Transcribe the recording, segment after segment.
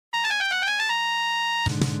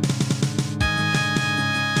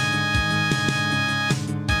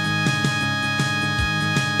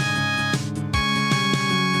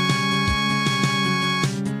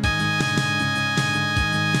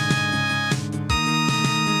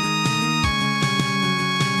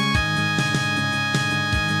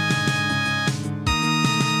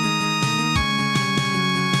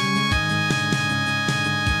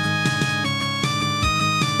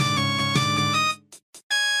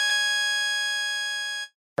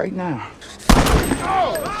right now.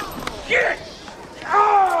 Oh, shit!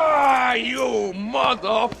 Ah, you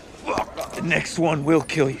motherfucker! The next one will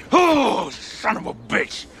kill you. Oh, son of a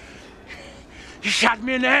bitch! You shot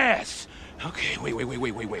me in the ass! Okay, wait.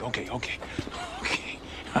 Okay. All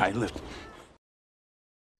right, lift.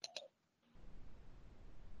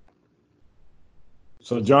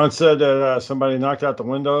 So John said that somebody knocked out the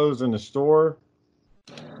windows in the store.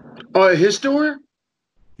 His store?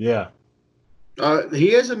 Yeah.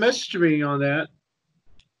 He has a message to me on that.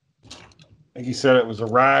 I think he said it was a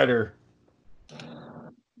rider.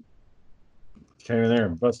 Came in there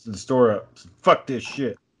and busted the store up. Said, fuck this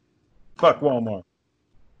shit. Fuck Walmart.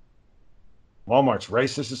 Walmart's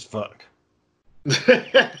racist as fuck.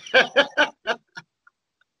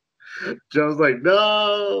 Joe's like,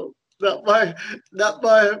 no, not my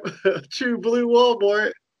true blue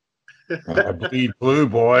Walmart. I bleed blue,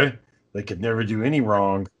 boy. They could never do any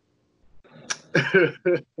wrong.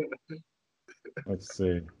 Let's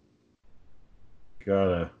see.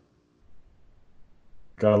 Got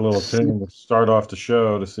a little tune to start off the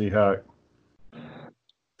show to see how it...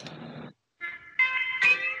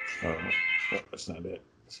 Oh, that's not it.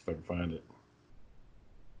 Let's see if I can find it.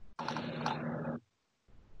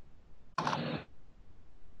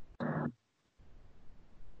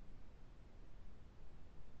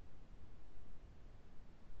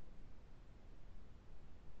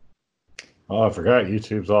 Oh, I forgot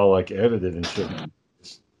YouTube's all like edited and shit.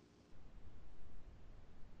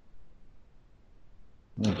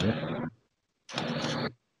 Okay.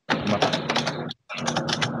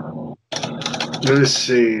 Let's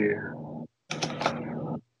see.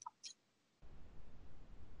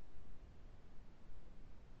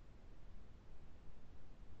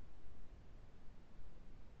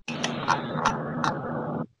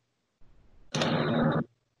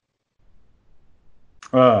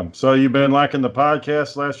 So you've been liking the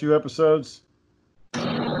podcast last few episodes?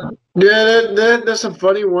 Yeah, there's some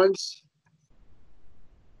funny ones.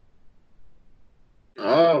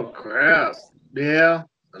 Oh crap! Yeah,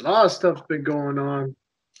 a lot of stuff's been going on.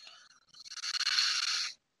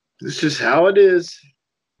 It's just how it is.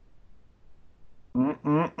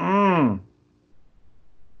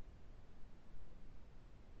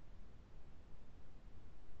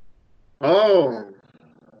 Oh.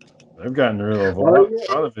 They've gotten rid of a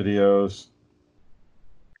lot of videos.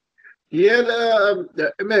 Yeah,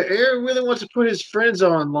 Aaron really wants to put his friends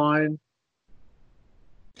online.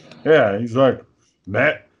 Yeah, he's like,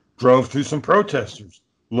 Matt drove through some protesters.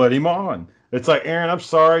 Let him on. It's like, Aaron, I'm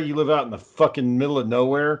sorry you live out in the fucking middle of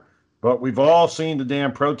nowhere, but we've all seen the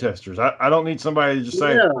damn protesters. I don't need somebody to just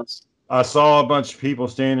say, I saw a bunch of people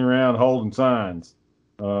standing around holding signs.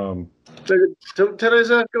 Tell us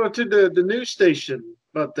that go to the news station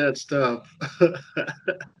about that stuff.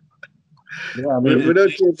 Yeah, I mean,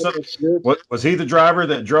 was he the driver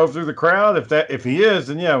that drove through the crowd? If he is,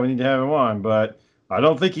 then yeah, we need to have him on. But I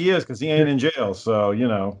don't think he is because he ain't in jail. So you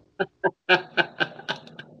know,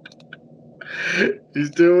 he's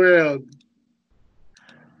still around.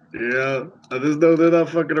 Yeah, I just know they're not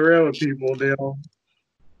fucking around with people now,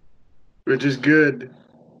 which is good.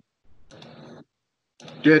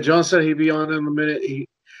 Yeah, John said he'd be on in a minute.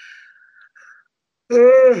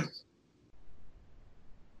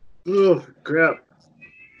 Oh crap.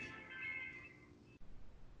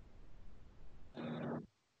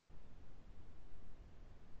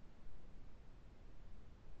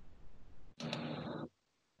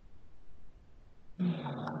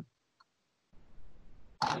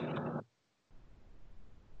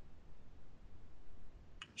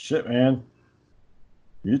 shit, man.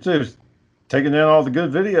 YouTube's taking down all the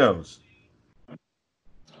good videos.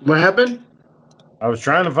 What happened? I was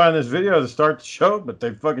trying to find this video to start the show, but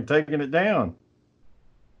they've fucking taken it down.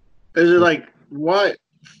 Is it like why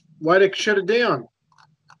they shut it down?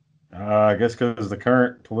 I guess because of the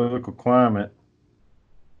current political climate.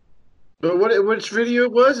 But which video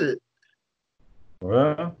was it?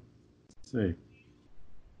 Well, let's see.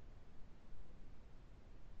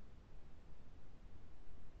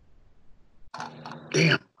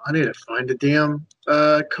 Damn, I need to find the damn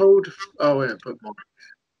code. Oh, wait, put more.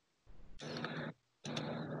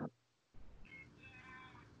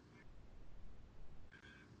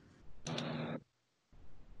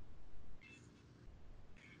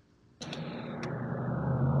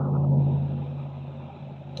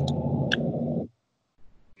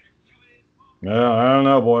 Well, I don't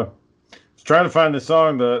know, boy. I was trying to find this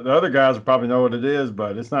song. The other guys will probably know what it is,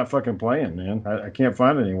 but it's not fucking playing, man. I can't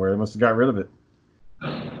find it anywhere. They must have got rid of it.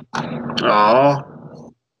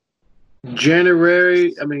 Oh.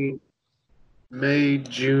 May,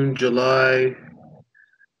 June, July.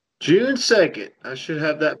 June 2nd. I should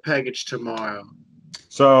have that package tomorrow.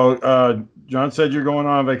 So, John said you're going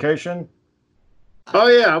on vacation. Oh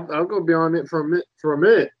yeah, I'm gonna be on it for a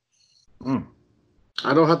minute. Mm.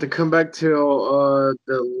 I don't have to come back till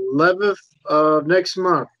the 11th of next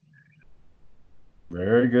month.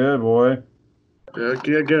 Very good, boy. I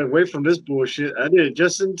gotta get away from this bullshit. I did it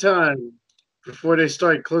just in time before they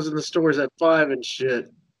started closing the stores at 5 and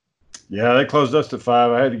shit. Yeah, they closed us at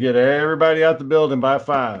 5. I had to get everybody out the building by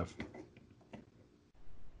 5.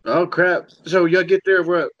 Oh crap! So y'all get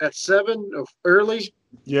there at 7 early?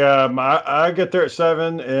 Yeah, I get there at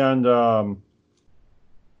 7, and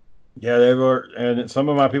yeah, they were, and some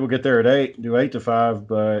of my people get there at 8, do 8 to 5,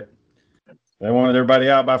 but they wanted everybody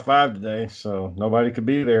out by 5 today, so nobody could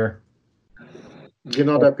be there. Getting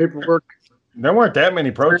all that paperwork. There weren't that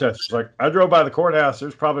many protesters. Like, I drove by the courthouse.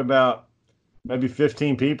 There's probably about maybe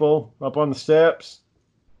 15 people up on the steps.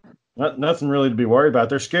 Nothing really to be worried about.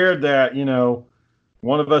 They're scared that,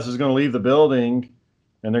 one of us is going to leave the building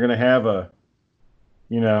and they're going to have a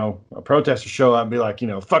protester show up and be like,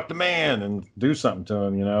 fuck the man and do something to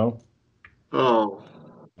him, Oh.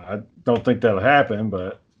 I don't think that'll happen,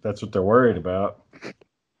 but that's what they're worried about.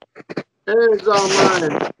 It's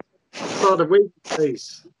online. Saw the waiting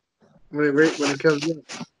face when it comes in.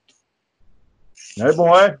 Hey,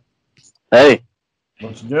 boy. Hey,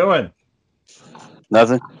 What you doing?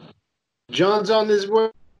 nothing. John's on his way.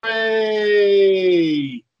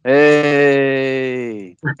 Hey.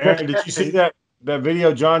 Hey, Aaron, did you see that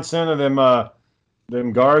video John sent of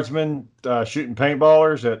them guardsmen shooting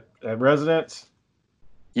paintballers at residents?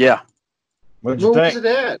 yeah, What did you Where was think? it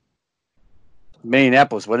at?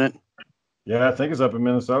 Minneapolis, wasn't it? Yeah, I think it's up in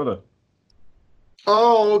Minnesota.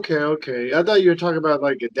 Oh, okay. I thought you were talking about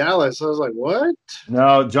like in Dallas. I was like, what?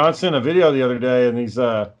 No, John sent a video the other day, and he's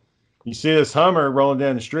you see this Hummer rolling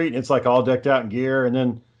down the street, and it's like all decked out in gear, and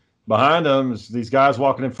then behind them is these guys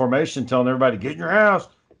walking in formation, telling everybody, "Get in your house,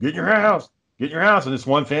 get in your house, get in your house." And this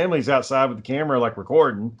one family's outside with the camera, like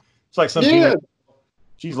recording. It's like some Yeah. teenage.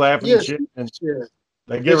 She's laughing Yeah, and shit, and Yeah.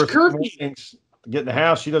 they give It's her some curfew. warnings to get in the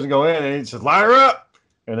house. She doesn't go in, and he says, "Light her up,"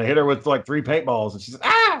 and they hit her with like 3 paintballs, and she says,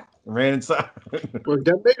 "Ah!" and ran inside. Well,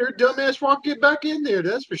 that made her dumbass walk it back in there.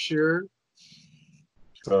 That's for sure.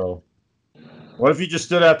 So, what if you just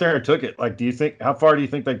stood out there and took it? Like, how far do you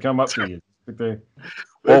think they'd come up to you? Think they,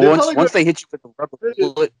 Well, They're once probably once gonna- they hit you with the rubber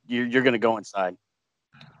bullet, you're gonna go inside.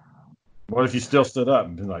 what if you still stood up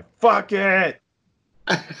and been like, "Fuck it"?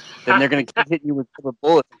 Then they're gonna keep hitting you with rubber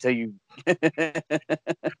bullets until you. They're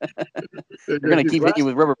gonna keep hitting you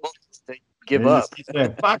with rubber bullets until you give And he up. just keeps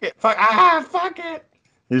saying, fuck it, fuck it.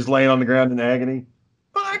 He's laying on the ground in agony.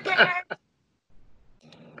 Fuck it.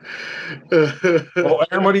 Well,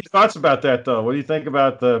 Aaron, what are your thoughts about that, though? What do you think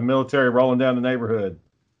about the military rolling down the neighborhood,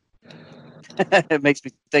 It makes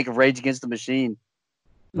me think of Rage Against the Machine.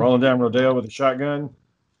 rolling down Rodeo with a shotgun?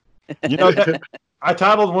 You know, I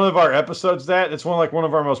titled one of our episodes that. It's one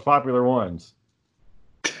of our most popular ones.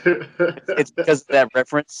 It's because of that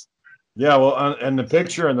reference. Yeah, well, and the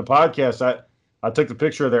picture in the podcast, I took the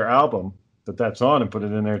picture of their album that's on and put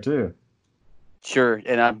it in there too. Sure,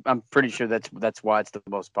 and I'm pretty sure that's why it's the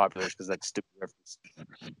most popular, because that stupid reference.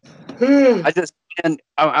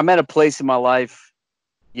 I'm at a place in my life,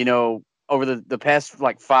 over the past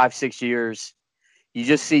like 5-6 years, you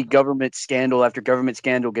just see government scandal after government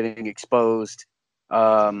scandal getting exposed.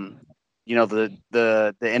 The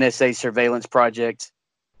NSA surveillance project,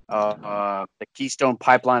 the Keystone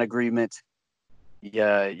Pipeline agreement.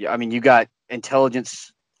 Yeah, I mean, you got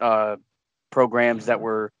intelligence programs that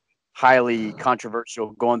were highly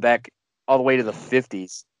controversial going back all the way to the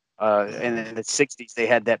 50s. And in the 60s, they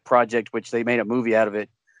had that project, which they made a movie out of it,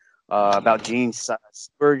 about Gene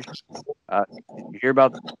Seberg.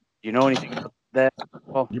 You know anything about that?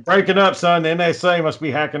 Well, You're breaking up, son. The NSA must be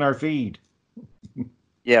hacking our feed.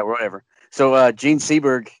 yeah, whatever. So Gene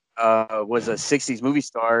Seberg was a 60s movie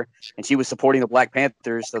star, and she was supporting the Black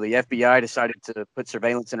Panthers. So the FBI decided to put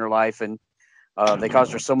surveillance in her life, and they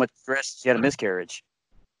caused her so much stress she had a miscarriage.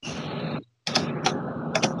 How'd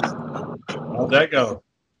that go?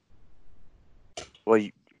 Well,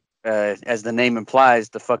 as the name implies,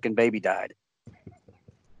 the fucking baby died.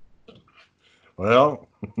 Well,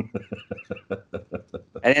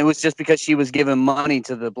 And it was just because she was giving money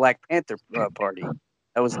to the Black Panther party.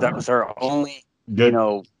 That was her only, did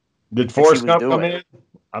that Forrest she was Gump come doing. in?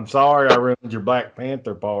 I'm sorry, I ruined your Black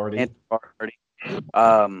Panther party. Panther party.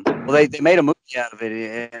 Well, they made a movie out of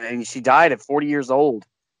it, and she died at 40 years old.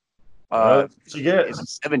 That's what she gets. In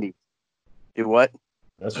 70. Do what?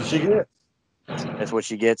 That's what she gets. That's what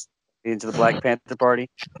she gets into the Black Panther party.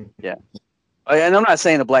 Yeah, and I'm not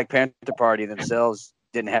saying the Black Panther party themselves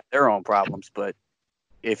didn't have their own problems. But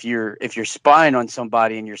if you're spying on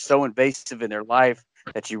somebody and you're so invasive in their life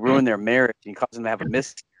that you ruin their marriage and you cause them to have a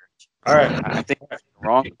miscarriage, All right. I think there's something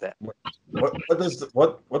wrong with that.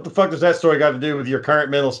 What the fuck does that story got to do with your current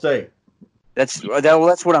mental state? That's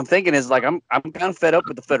what I'm thinking. Is like I'm kind of fed up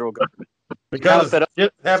with the federal government Because fed up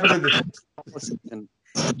shit happened in the policies and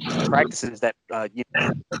practices that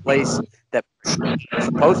place that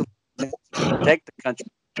supposedly protect the country,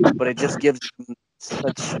 but it just gives them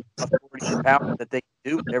such authority and power that they can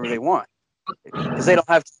do whatever they want because they don't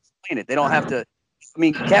have to explain it. They don't have to. I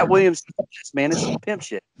mean, Cat Williams, man, it's some pimp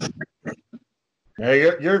shit.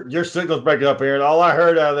 Yeah, your signal's breaking up, Aaron. All I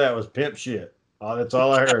heard out of that was pimp shit. Oh, that's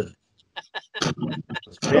all I heard.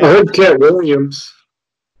 I heard Cat Williams.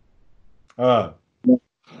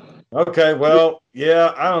 Okay, well,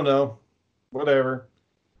 yeah, I don't know. Whatever.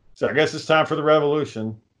 So I guess it's time for the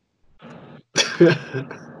revolution.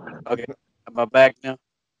 Okay, am I back now?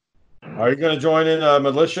 Are you going to join in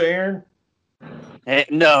militia, Aaron?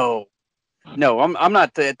 No, I'm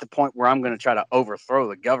not at the point where I'm going to try to overthrow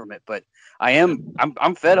the government, but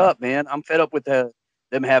I'm fed up, man. I'm fed up with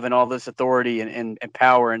them having all this authority and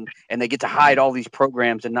power, and they get to hide all these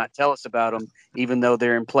programs and not tell us about them, even though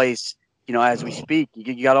they're in place, as we speak.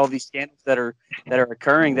 You got all these scandals that are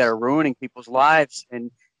occurring, that are ruining people's lives, and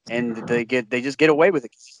they just get away with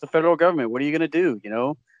it. It's the federal government. What are you going to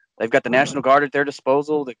do? They've got the National Guard at their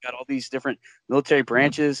disposal. They've got all these different military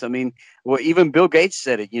branches. I mean, well, even Bill Gates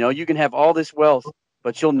said it. You can have all this wealth,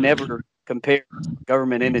 but you'll never compare to a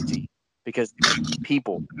government entity because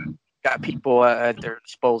people got people at their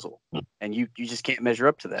disposal, and you just can't measure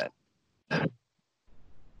up to that.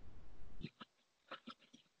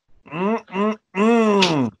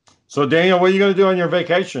 So, Daniel, what are you going to do on your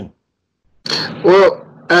vacation? Well,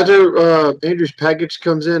 after Andrew's package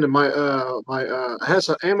comes in and my has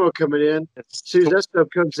some ammo coming in, as soon as that stuff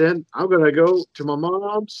comes in, I'm gonna go to my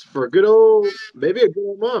mom's for a good old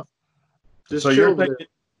month. Just so chill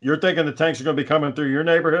you're thinking the tanks are going to be coming through your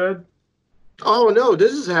neighborhood? Oh no,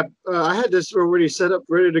 this is I had this already set up,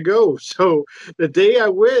 ready to go. So the day I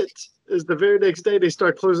went is the very next day they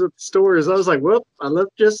start closing up the stores. I was like, well, I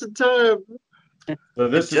left just in time. So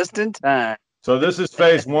this just in time. So this is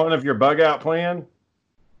phase one of your bug out plan?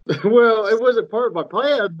 Well, it wasn't part of my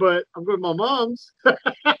plan, but I'm going to my mom's.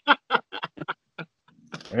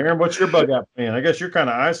 Aaron, what's your bug out plan? I guess you're kind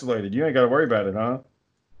of isolated. You ain't got to worry about it, huh?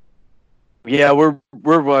 Yeah, we're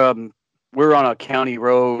on a county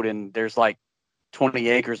road, and there's like 20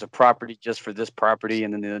 acres of property just for this property,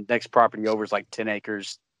 and then the next property over is like 10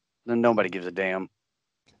 acres. Then nobody gives a damn.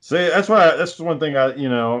 See, that's one thing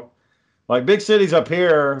like big cities up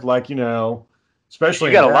here, like especially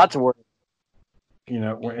you got a lot to worry.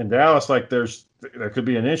 In Dallas, like there could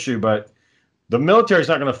be an issue, but the military's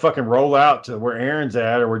not going to fucking roll out to where Aaron's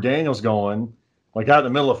at or where Daniel's going, like out in the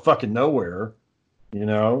middle of fucking nowhere,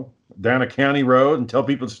 down a county road and tell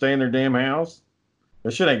people to stay in their damn house.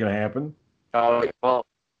 That shit ain't going to happen. Well,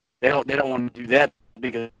 they don't want to do that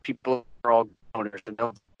because people are all owners and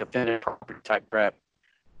don't defend property type crap.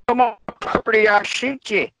 Come on, property, I'll shoot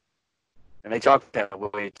you. And they talk that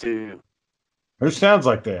way too. Who sounds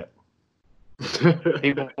like that?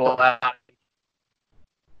 People I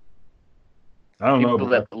don't know. People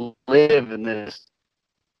that live in this.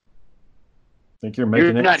 I think you're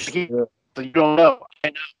making it. So you don't know.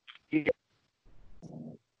 I know.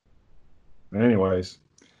 Anyways,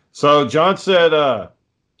 so John said,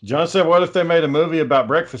 what if they made a movie about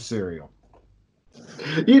breakfast cereal?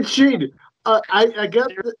 You cheated. I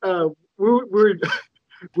got we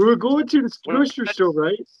were going to the grocery store,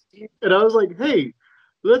 right? And I was like, hey,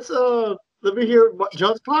 let me hear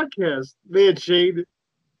John's podcast. Man, Shane,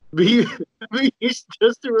 me and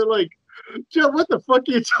Justin were like, John, what the fuck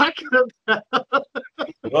are you talking about?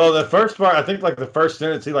 Well, the first part, I think like the first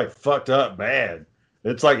sentence, he like fucked up bad.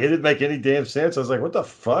 It's like, it didn't make any damn sense. I was like, what the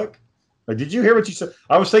fuck? Like, did you hear what you said?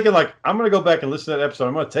 I was thinking like, I'm going to go back and listen to that episode.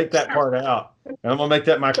 I'm going to take that part out and I'm going to make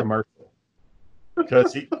that my commercial.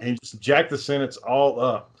 Because he just jacked the sentence all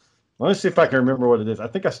up. Let me see if I can remember what it is. I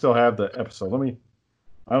think I still have the episode.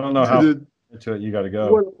 I don't know how into it you got to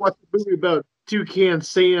go. Watch the movie about Toucan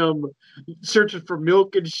Sam searching for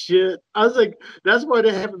milk and shit. I was like, that's why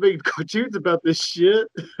they haven't made cartoons about this shit.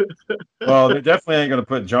 Well, they definitely ain't going to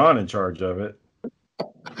put John in charge of it.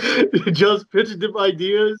 Just pitching them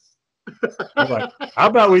ideas. Like, how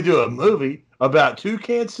about we do a movie about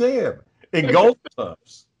Toucan Sam and Golden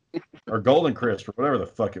Puffs or Golden Crisp or whatever the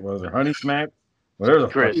fuck it was, or Honey Smack, whatever the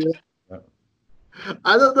fuck. Yeah.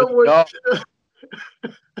 I don't know what.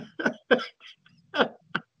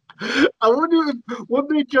 I wonder what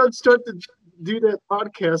made John start to do that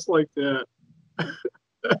podcast like that.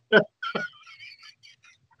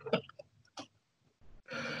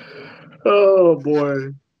 Oh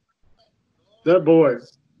boy, that boy.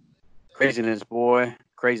 Craziness, boy.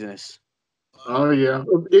 Craziness. Oh yeah.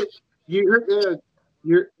 You heard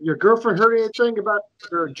your girlfriend heard anything about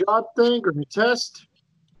her job thing or her test?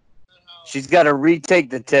 She's got to retake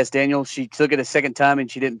the test, Daniel. She took it a second time and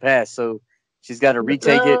she didn't pass, so she's got to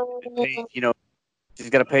retake it. Pay, she's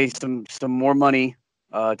got to pay some more money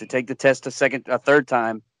to take the test a third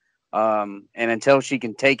time. And until she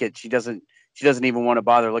can take it, she doesn't even want to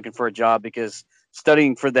bother looking for a job because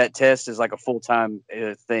studying for that test is like a full-time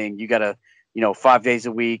thing. You got to, 5 days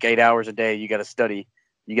a week, 8 hours a day, you got to study.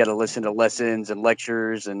 You got to listen to lessons and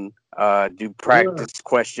lectures and do practice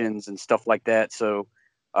questions and stuff like that. So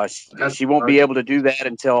she won't be able to do that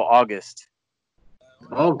until August.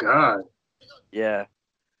 Oh God. Yeah,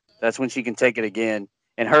 that's when she can take it again.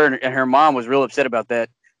 And her mom was real upset about that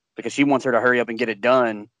because she wants her to hurry up and get it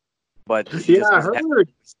done. But she just I doesn't have heard.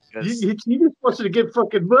 to He just wants her to get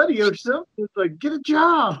fucking money or something. It's like, get a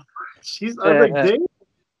job. I'm like, dang.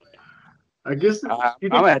 I guess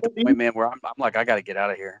I'm at the point, man, where I'm like, I got to get out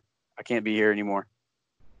of here. I can't be here anymore.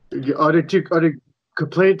 Are they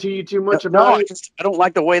complaining to you too much about it? I don't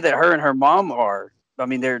like the way that her and her mom are. I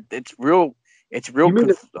mean, it's real. It's real.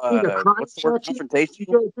 What's the word? Confrontation.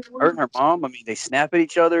 Her and her mom. I mean, they snap at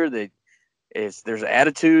each other. There's an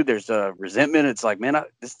attitude. There's a resentment. It's like, man, I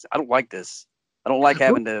don't like this. I don't like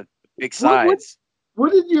having to pick sides.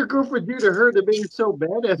 What did your girlfriend do to her that made it so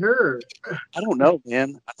bad at her? I don't know,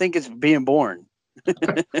 man. I think it's being born.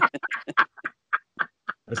 It's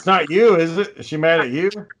not you, is it? Is she mad at you?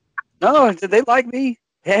 No, they like me.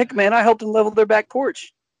 Heck, man, I helped them level their back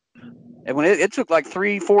porch. And when it took like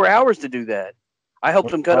 3-4 hours to do that, I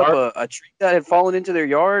helped them cut up a tree that had fallen into their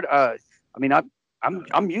yard. I mean,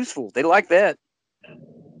 I'm useful. They like that.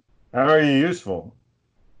 How are you useful?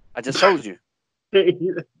 I just told you.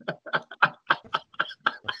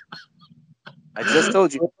 I just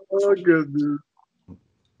told you. Oh, goodness.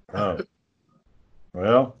 Oh.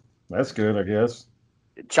 Well, that's good, I guess.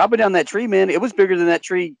 Chopping down that tree, man. It was bigger than that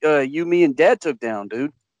tree you, me, and Dad took down,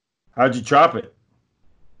 dude. How'd you chop it?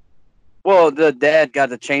 Well, the dad got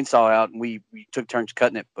the chainsaw out, and we took turns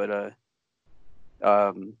cutting it. But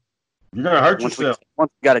you're gonna hurt yourself.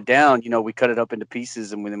 Once we got it down, we cut it up into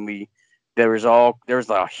pieces, and then there was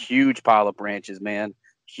a huge pile of branches, man.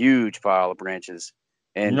 Huge pile of branches.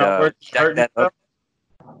 And stacked that up.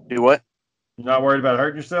 Do what? You're not worried about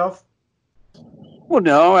hurting yourself? Well,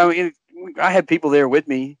 no. I mean, I had people there with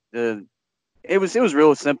me. It was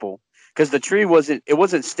real simple because the tree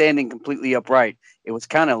wasn't standing completely upright. It was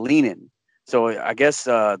kind of leaning. So I guess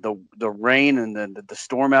the rain and the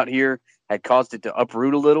storm out here had caused it to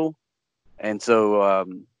uproot a little, and so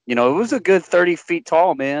it was a good 30 feet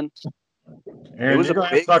tall, man. Aaron, you're gonna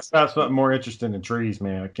have to talk about something more interesting than trees,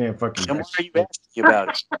 man. I can't fucking. And why are you asking about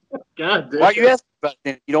it? God damn. Why are you asking about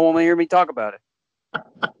it? You don't want to hear me talk about it.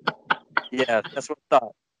 Yeah, that's what I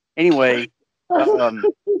thought. Anyway,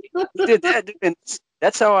 he did that, and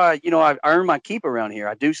that's how I earn my keep around here.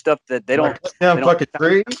 I do stuff that they don't. Cutting down fucking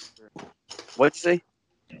trees. What'd you say?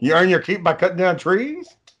 You earn your keep by cutting down trees?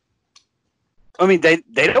 I mean, they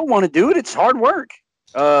don't want to do it. It's hard work.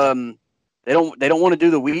 They don't want to do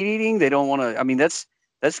the weed eating. They don't want to. I mean, that's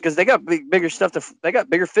because they got bigger stuff they got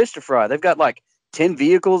bigger fish to fry. They've got like 10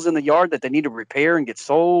 vehicles in the yard that they need to repair and get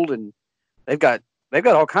sold, and they've got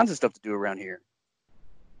all kinds of stuff to do around here.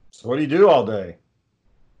 So what do you do all day?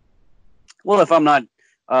 Well, if I'm not,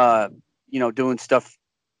 doing stuff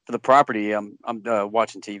for the property, I'm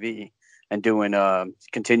watching TV and doing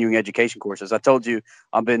continuing education courses. I told you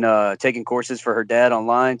I've been taking courses for her dad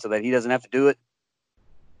online so that he doesn't have to do it.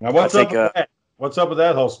 Now, what's up with that? What's up with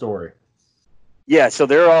that whole story? Yeah, so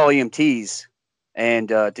they're all EMTs, and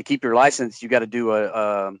to keep your license, you got to do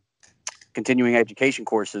a continuing education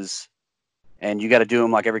courses, and you got to do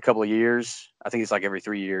them like every couple of years. I think it's like every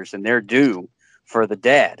 3 years, and they're due for the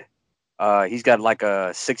dad. He's got like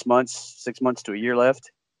 6 months to a year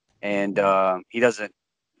left, and he doesn't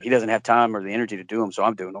have time or the energy to do them, so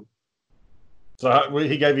I'm doing them. So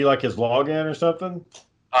he gave you like his login or something?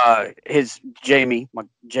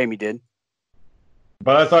 Jamie did.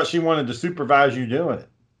 But I thought she wanted to supervise you doing it.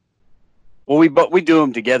 Well, we do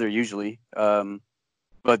them together usually.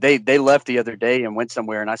 But they left the other day and went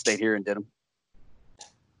somewhere, and I stayed here and did them.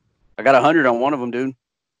 I got 100 on one of them, dude.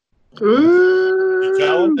 Did you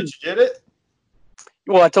tell him that you did it?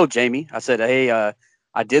 Well, I told Jamie. I said, "Hey,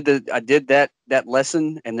 I did that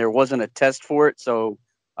lesson, and there wasn't a test for it, so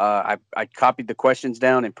I copied the questions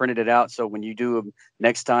down and printed it out. So when you do them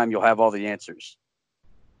next time, you'll have all the answers."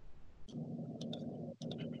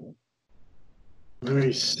 Let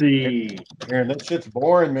me see. Aaron, that shit's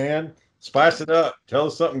boring, man. Spice it up. Tell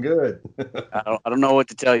us something good. I don't know what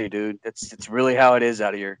to tell you, dude. It's really how it is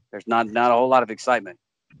out here. There's not a whole lot of excitement.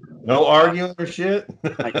 No arguing or shit.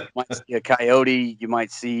 You might see a coyote. You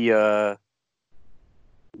might see some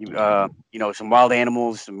wild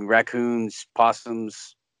animals, some raccoons,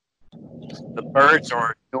 possums. The birds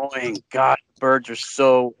are annoying. God, birds are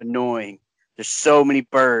so annoying. There's so many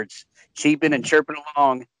birds cheeping and chirping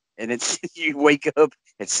along, and it's you wake up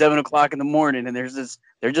at 7 o'clock in the morning, and they're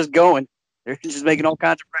just going. They're just making all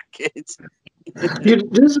kinds of rackets.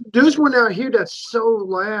 Dude, there's one out here that's so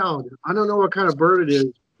loud. I don't know what kind of bird it is,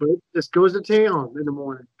 but it just goes to town in the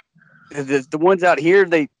morning. The ones out here,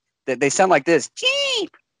 they sound like this: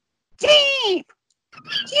 cheep, cheep,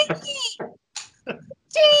 cheep,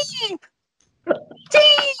 cheep,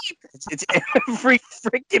 cheep. It's every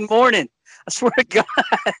freaking morning. I swear to God.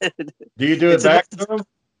 Do you do it back to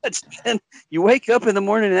them? You wake up in the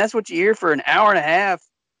morning and that's what you hear for an hour and a half.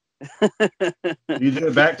 You do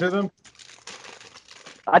it back to them?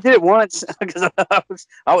 I did it once because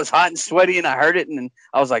I was hot and sweaty and I heard it and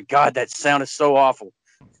I was like, God, that sound is so awful.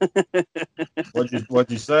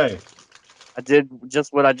 What'd you say? I did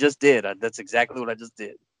just what I just did. That's exactly what I just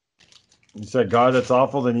did. You said, God, that's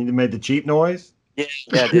awful. Then you made the cheap noise? Yeah,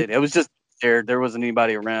 I did. It was just there. There wasn't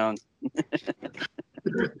anybody around.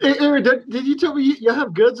 Hey, Aaron, did you tell me you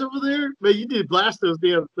have guns over there? Man, you need to blast those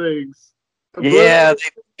damn things. Yeah,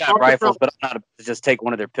 they got rifles, but I'm not about to just take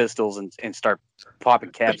one of their pistols and start popping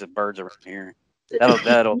cabs of birds around here.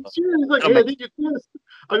 That'll. He's like, hey, I think you're pissed.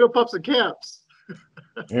 I'll go pop some caps.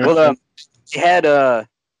 Yeah. Well, they had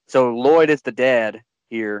so Lloyd is the dad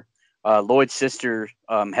here. Lloyd's sister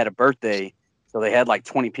had a birthday, so they had like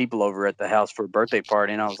 20 people over at the house for a birthday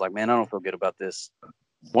party, and I was like, man, I don't feel good about this.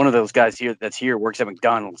 One of those guys that's here works at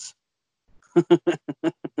McDonald's.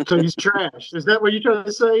 So he's trash. Is that what you're trying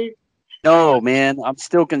to say? No, man, I'm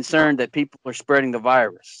still concerned that people are spreading the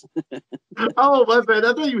virus. Oh, my bad.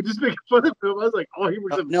 I thought you were just making fun of him. I was like, oh, he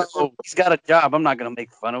was No, he's got a job. I'm not going to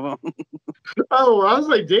make fun of him. Oh, I was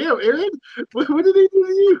like, damn, Aaron, what did he do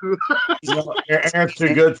to you? Aaron's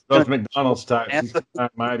too good for those McDonald's types. He's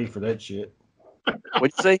not mighty for that shit.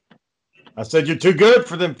 What'd you say? I said, you're too good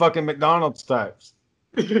for them fucking McDonald's types.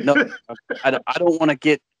 No, I don't want to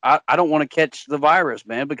get. I don't want to catch the virus,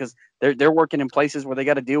 man, because they're working in places where they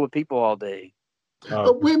got to deal with people all day.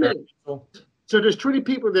 Oh, wait a minute. So there's 20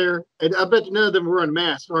 people there, and I bet none of them were on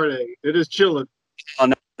masks, are they? They're just chilling. Oh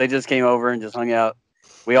no, they just came over and just hung out.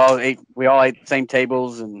 We all ate the same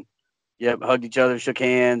tables and hugged each other, shook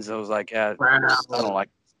hands. I was like, Wow. I don't like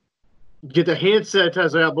it. Get the hand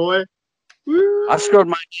sanitizer out, boy. Woo. I scrubbed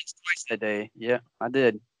my hands twice that day. Yeah, I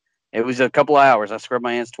did. It was a couple of hours. I scrubbed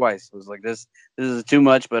my hands twice. It was like this is too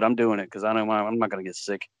much, but I'm doing it because I'm not gonna get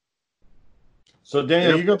sick. So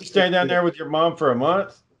Daniel, you gonna be staying down there with your mom for a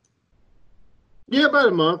month? Yeah, about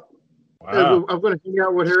a month. Wow. I'm gonna hang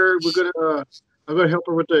out with her. I'm gonna help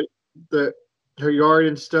her with her yard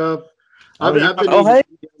and stuff. Oh, I've been hey,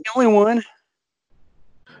 the only one.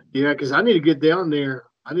 Yeah, because I need to get down there.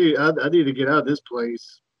 I need to get out of this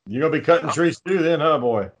place. You're gonna be cutting trees too, then, huh,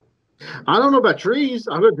 boy? I don't know about trees.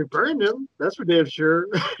 I'm gonna be burning them. That's for damn sure.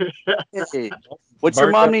 Hey, what's your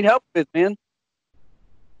mom need help with, man?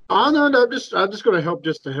 Oh no, I'm just gonna help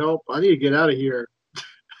just to help. I need to get out of here.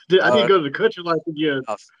 I need to go to the country life again.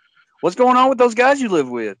 What's going on with those guys you live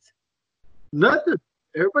with? Nothing.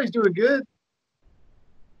 Everybody's doing good.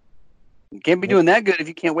 You can't be doing that good if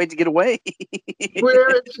you can't wait to get away.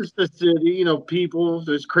 Well, it's just the city, people.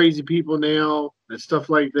 There's crazy people now and stuff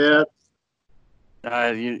like that.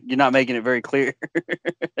 You're not making it very clear.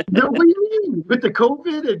 No, what do you mean? With the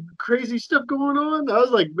COVID and crazy stuff going on, I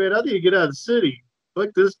was like, man, I need to get out of the city.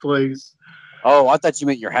 Fuck this place. Oh, I thought you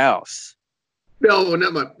meant your house. No,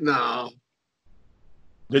 not my. No.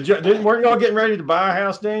 Weren't y'all getting ready to buy a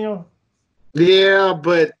house, Daniel? Yeah,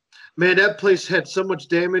 but man, that place had so much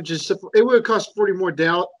damage. It would cost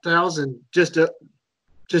 $40,000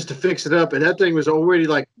 just to fix it up, and that thing was already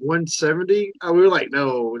like $170. We were like,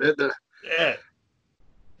 no, Yeah.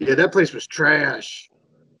 Yeah, that place was trash.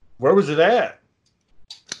 Where was it at?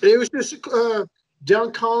 It was just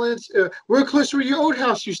down Collins, real close to where your old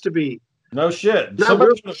house used to be. No shit. Not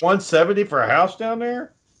Somebody really. paid $170 for a house down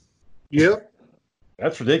there? Yep.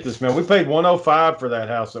 That's ridiculous, man. We paid $105 for that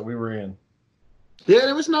house that we were in. Yeah,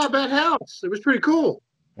 it was not a bad house. It was pretty cool.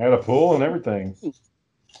 Had a pool and everything.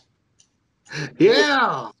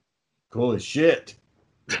 Yeah. Cool as shit.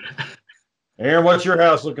 Aaron, what's your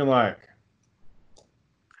house looking like?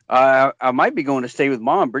 I might be going to stay with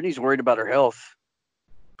Mom. Brittany's worried about her health.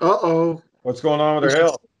 Uh-oh. What's going on with her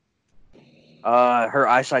health? Her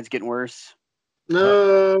eyesight's getting worse.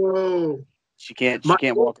 No. She can't walk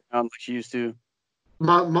around like she used to.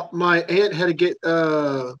 My aunt had to get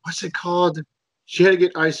what's it called? She had to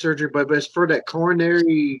get eye surgery, but it's for that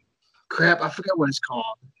coronary crap. I forgot what it's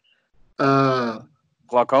called.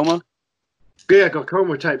 Glaucoma? Yeah,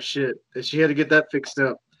 glaucoma type shit. And she had to get that fixed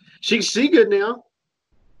up. She can see good now.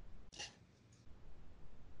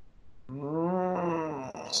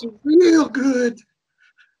 She's real good.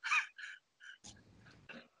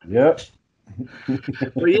 Yep.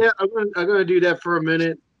 But yeah, I'm gonna do that for a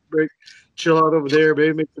minute. Chill out over there,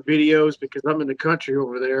 maybe make the videos because I'm in the country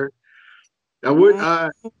over there. I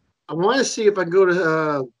want to see if I can go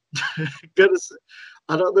to go to.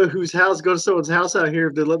 I don't know whose house. Go to someone's house out here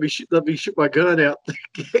if they let me shoot my gun out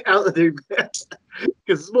out of there because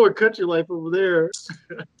it's more country life over there.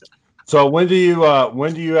 So when do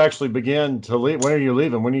you actually begin to leave? When are you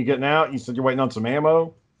leaving? When are you getting out? You said you're waiting on some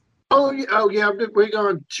ammo. Oh yeah. I've been waiting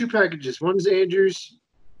on 2 packages. One's Andrews,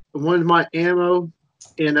 one's my ammo.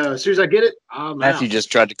 And as soon as I get it, I'm Matthew out.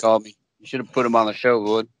 just tried to call me. You should have put him on the show,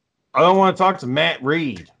 Wood. I don't want to talk to Matt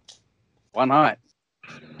Reed. Why not?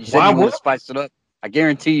 You said you want to spice it up. I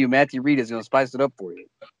guarantee you Matthew Reed is going to spice it up for you.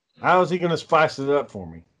 How is he going to spice it up for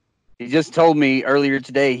me? He just told me earlier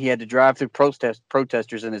today he had to drive through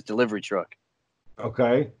protesters in his delivery truck.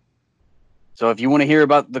 Okay. So if you want to hear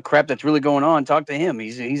about the crap that's really going on, talk to him.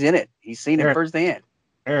 He's in it. He's seen it firsthand.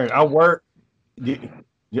 Aaron, I work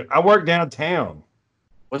downtown.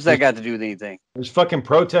 What's that got to do with anything? There's fucking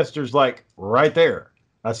protesters like right there.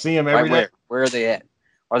 I see them every day. Where are they at?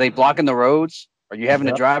 Are they blocking the roads? Are you having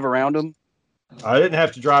to drive around them? I didn't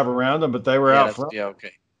have to drive around them, but they were out front. Yeah,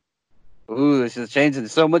 okay. Ooh, this is changing.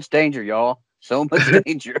 So much danger, y'all. So much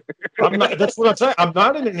danger. That's what I'm saying. I'm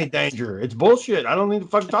not in any danger. It's bullshit. I don't need to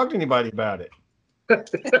fucking talk to anybody about it.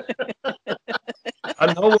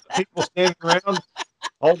 I know what people standing around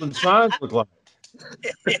holding signs look like.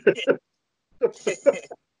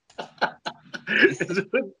 It's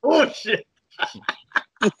bullshit.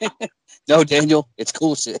 No, Daniel, it's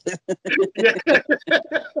cool shit.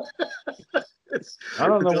 I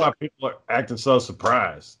don't know why people are acting so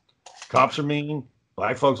surprised. Cops are mean.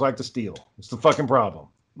 Black folks like to steal. It's the fucking problem.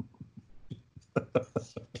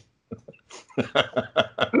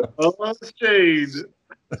 Oh, shade.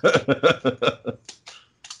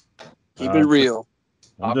 Keep it real.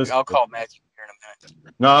 I'll call Matthew here in a minute.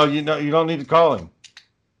 No, you don't need to call him.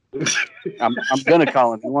 I'm gonna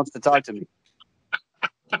call him. He wants to talk to me.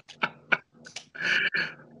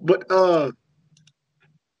 But I'm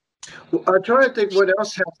trying to think what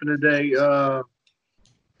else happened today.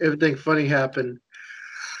 Everything funny happened.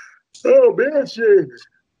 Oh man, shit.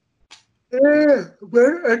 Yeah,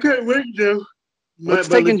 but I can't wait though. What's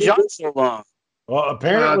taking John so long? Well,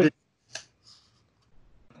 apparently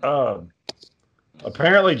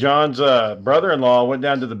John's brother-in-law went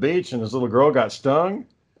down to the beach and his little girl got stung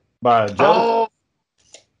by a jellyfish.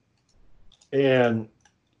 And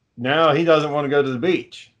now he doesn't want to go to the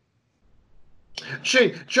beach.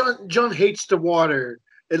 Shane, John hates the water.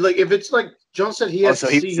 And like if it's like John said, he has to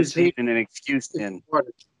see his hand an excuse in.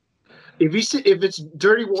 If it's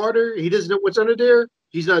dirty water, he doesn't know what's under there.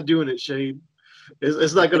 He's not doing it, Shane.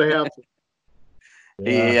 It's not going to happen.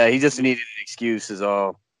 Yeah, he just needed an excuse, is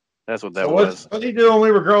all. That's what that was. What did he do when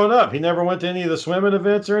we were growing up? He never went to any of the swimming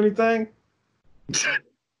events or anything?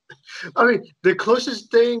 I mean, the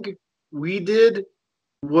closest thing we did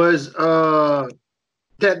was the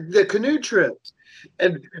canoe trip.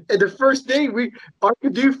 And the first day our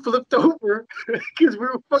canoe flipped over because we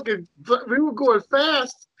were going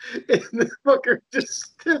fast and the fucker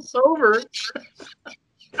just tips over.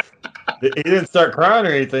 He didn't start crying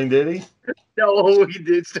or anything, did he? No, he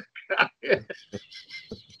did start crying.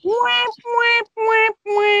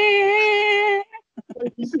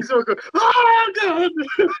 He's going, oh God!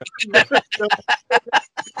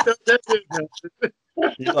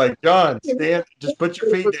 He's like, John, stand, just put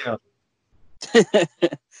your feet down.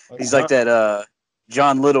 He's like that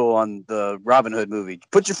John Little on the Robin Hood movie.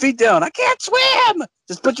 Put your feet down. I can't swim.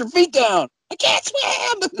 Just put your feet down. I can't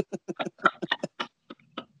swim.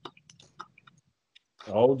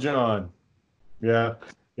 Oh, John. Yeah.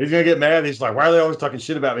 He's going to get mad. He's like, why are they always talking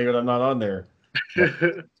shit about me when I'm not on there? I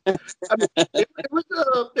mean, it was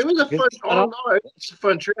a fun. Oh no, it was a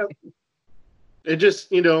fun trip. It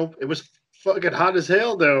just, it was fucking hot as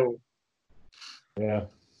hell, though. Yeah,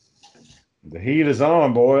 the heat is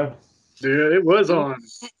on, boy. Dude, it was on.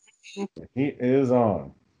 The heat is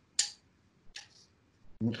on.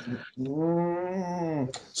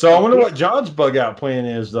 So I wonder what John's bug out plan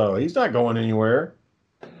is, though. He's not going anywhere.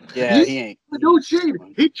 Yeah, he ain't. No shade.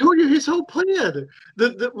 He told you his whole plan.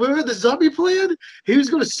 Remember the zombie plan? He was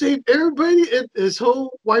going to save everybody in his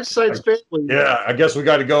whole wife's side's family. Yeah, I guess we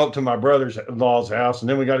got to go up to my brother-in-law's house, and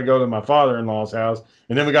then we got to go to my father-in-law's house,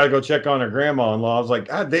 and then we got to go check on our grandma-in-law. I was like,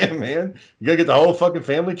 God damn, man, you got to get the whole fucking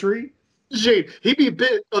family tree? Shade, he'd be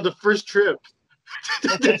bit on the first trip.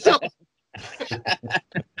 The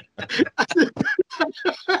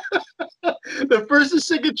first and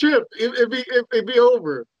second trip, it'd be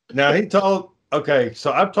over. Now okay,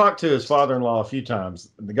 so I've talked to his father-in-law a few times.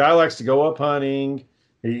 The guy likes to go up hunting.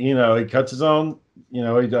 He cuts his own, he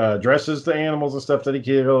dresses the animals and stuff that he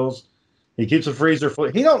kills. He keeps a freezer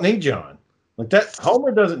full. He don't need John. Like that,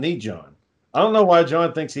 Homer doesn't need John. I don't know why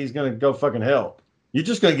John thinks he's going to go fucking help. You're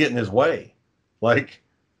just going to get in his way. Like,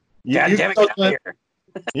 you can go there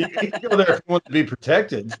if you want to be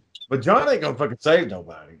protected, but John ain't going to fucking save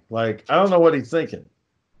nobody. Like, I don't know what he's thinking.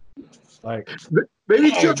 Like,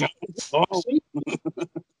 maybe it's opposite.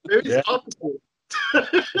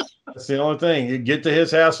 That's the only thing. You get to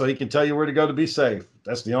his house so he can tell you where to go to be safe.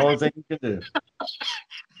 That's the only thing you can do.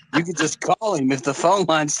 You could just call him if the phone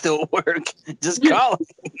lines still work. Just call him.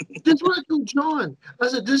 That's what I told John. I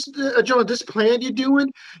said, John, this plan you're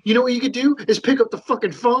doing, you know what you could do is pick up the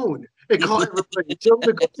fucking phone and call everybody. Tell them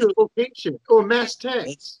to go to a location or mass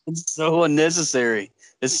text. It's so unnecessary.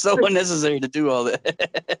 It's so unnecessary to do all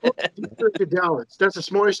that. Deeper to Dallas. That's the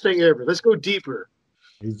smartest thing ever. Let's go deeper.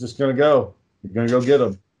 He's just going to go. You're going to go get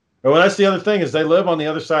them. Well, that's the other thing is they live on the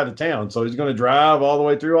other side of town. So he's going to drive all the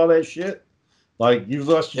way through all that shit. Like, you've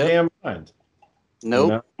lost your damn mind.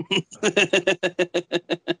 Nope.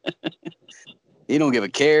 He don't give a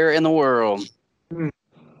care in the world.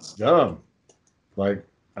 It's dumb. Like,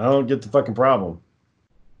 I don't get the fucking problem.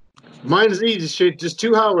 Mine is easy shit. Just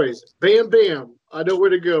 2 highways. Bam, bam. I know where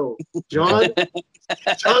to go. John,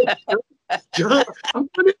 I'm going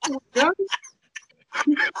to go.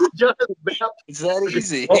 John, it's that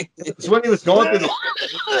easy. Well, it's when he was going through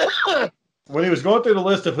when he was going through the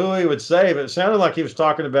list of who he would save, it sounded like he was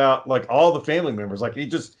talking about like all the family members. Like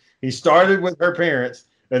he started with her parents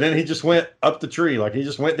and then he just went up the tree. Like he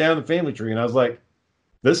just went down the family tree. And I was like,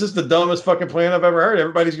 this is the dumbest fucking plan I've ever heard.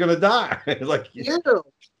 Everybody's going to die. Like, yeah,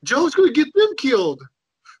 Joe's going to get them killed.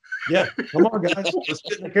 Yeah, come on, guys. Let's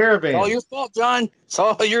get in the caravan. It's all your fault, John. It's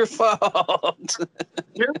all your fault.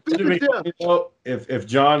 If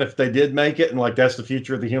John, if they did make it and like that's the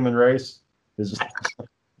future of the human race, is the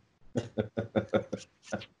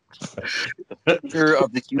future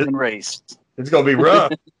of the human race. It's gonna be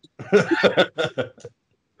rough.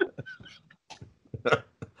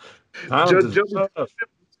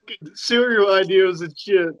 Cereal ideas and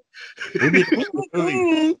shit.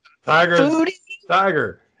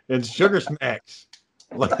 Tiger and Sugar Smacks.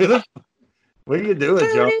 What are you doing,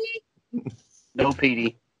 John? No,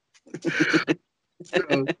 Petey.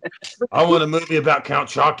 I want a movie about Count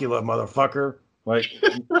Chocula, motherfucker. Like,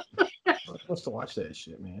 I'm supposed to watch that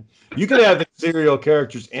shit, man. You could have the serial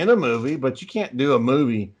characters in a movie, but you can't do a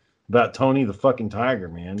movie about Tony the fucking Tiger,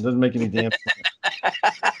 man. It doesn't make any damn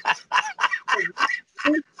sense.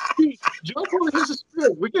 John probably has a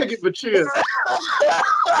script. We gotta give him a chance.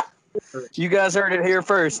 You guys heard it here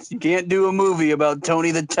first. You can't do a movie about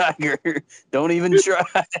Tony the Tiger. Don't even try.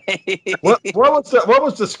 What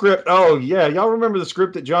was the script? Oh yeah, y'all remember the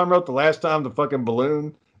script that John wrote the last time? The fucking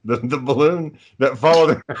balloon, the balloon that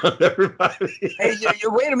followed around everybody. Hey,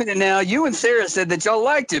 wait a minute now. You and Sarah said that y'all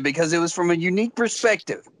liked it because it was from a unique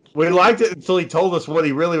perspective. We liked it until he told us what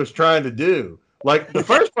he really was trying to do. Like the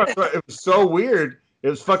first part, it was so weird. It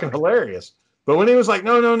was fucking hilarious. But when he was like,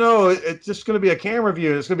 no, it's just going to be a camera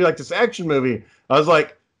view. It's going to be like this action movie. I was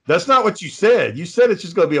like, that's not what you said. You said it's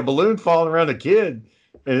just going to be a balloon falling around a kid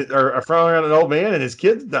or falling around an old man and his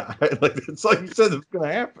kids die. Like, it's like you said it's going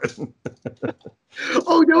to happen.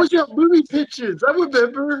 Oh, those are movie pictures. I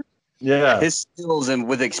remember. Yeah. His skills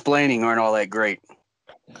with explaining aren't all that great.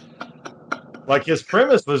 Like his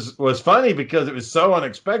premise was funny because it was so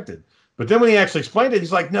unexpected. But then when he actually explained it,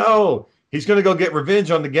 he's like, no. He's going to go get revenge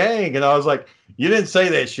on the gang. And I was like, you didn't say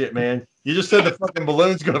that shit, man. You just said the fucking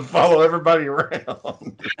balloon's going to follow everybody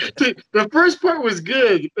around. The first part was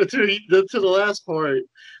good to the last part.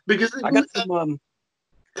 Because I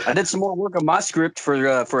did some more work on my script for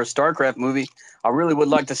a StarCraft movie. I really would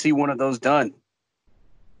like to see one of those done.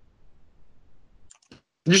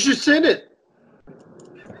 You should send it.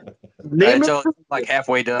 It's like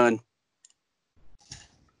halfway done.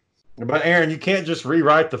 But Aaron, you can't just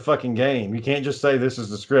rewrite the fucking game. You can't just say this is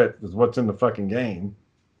the script, is what's in the fucking game.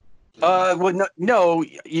 Well, no,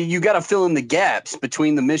 you got to fill in the gaps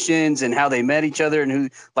between the missions and how they met each other and who.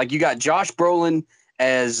 Like you got Josh Brolin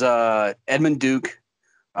as Edmund Duke,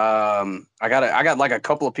 I got like a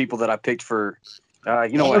couple of people that I picked for.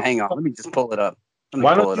 You know what? Hang on. Let me just pull it up.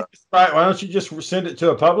 Why don't you just send it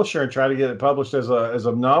to a publisher and try to get it published as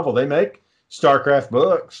a novel? They make StarCraft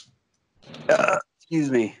books. Excuse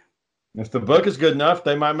me. If the book is good enough,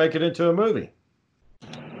 they might make it into a movie.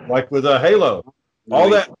 Like with Halo. All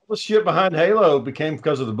the shit behind Halo became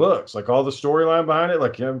because of the books. Like all the storyline behind it,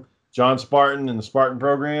 like him, John Spartan and the Spartan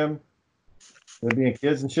program, them being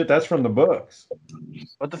kids and shit, that's from the books.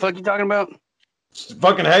 What the fuck you talking about? It's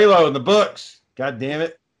fucking Halo in the books. God damn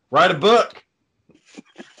it. Write a book.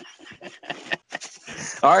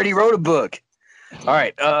 I already wrote a book. All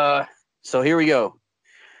right. So here we go.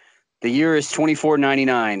 The year is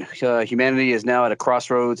 2499. Humanity is now at a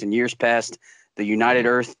crossroads. In years past, the United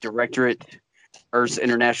Earth Directorate, Earth's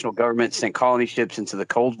international government, sent colony ships into the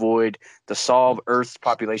cold void to solve Earth's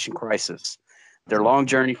population crisis. Their long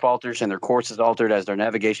journey falters and their course is altered as their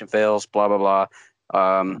navigation fails, blah, blah,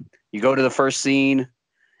 blah. You go to the first scene,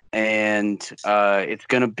 and it's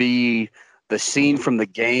going to be the scene from the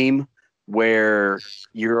game where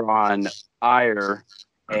you're on Ire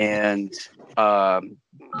and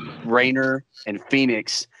Raynor and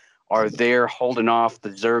Phoenix are there holding off the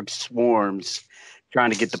Zerg swarms,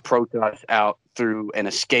 trying to get the Protoss out through an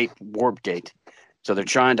escape warp gate. So they're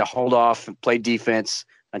trying to hold off and play defense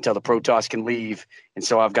until the Protoss can leave. And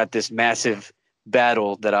so I've got this massive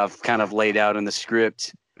battle that I've kind of laid out in the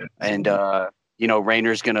script. And,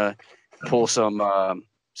 Raynor's going to pull some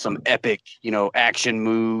epic, action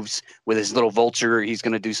moves with his little vulture. He's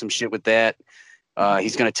going to do some shit with that.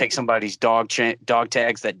 He's going to take somebody's dog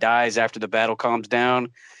tags that dies after the battle calms down.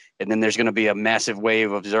 And then there's going to be a massive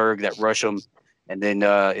wave of Zerg that rush him. And then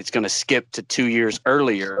it's going to skip to 2 years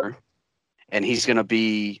earlier. And he's going to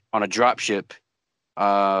be on a dropship.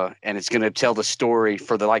 And it's going to tell the story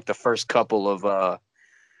for the first couple of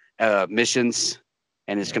missions.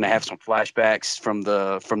 And it's going to have some flashbacks from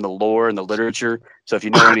the lore and the literature. So if you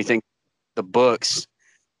know anything, the books,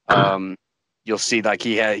 you'll see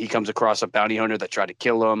he comes across a bounty hunter that tried to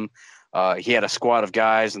kill him. He had a squad of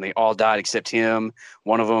guys and they all died except him.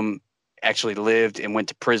 One of them actually lived and went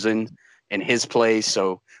to prison in his place.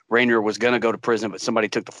 So Raynor was going to go to prison, but somebody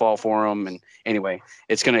took the fall for him. And anyway,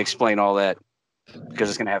 it's going to explain all that because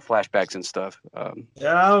it's going to have flashbacks and stuff.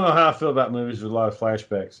 Yeah, I don't know how I feel about movies with a lot of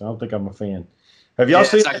flashbacks. I don't think I'm a fan. Have y'all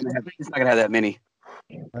seen? It's not gonna have that many.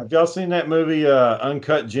 Have y'all seen that movie,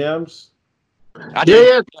 Uncut Gems? I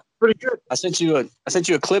did. Yeah, pretty good. I sent you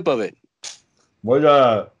a clip of it. What'd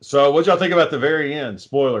y'all think about the very end?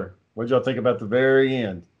 Spoiler. What'd y'all think about the very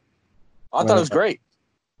end? I thought it was great.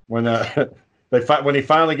 When when he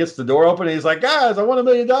finally gets the door open, he's like, "Guys, I won $1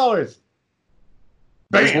 million."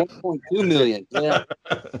 Bam! 1.2 million. Yeah.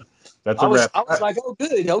 That's a wrap. I was like, oh,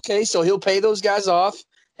 good. Okay, so he'll pay those guys off.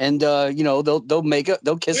 And they'll make up,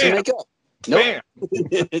 they'll kiss and make up. Nope.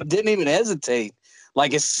 Didn't even hesitate.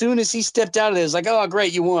 Like as soon as he stepped out of there, it's like, oh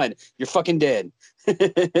great, you won. You're fucking dead. All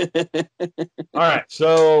right,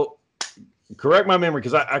 so correct my memory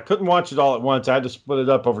because I couldn't watch it all at once. I had to split it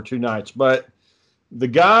up over 2 nights. But the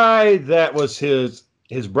guy that was his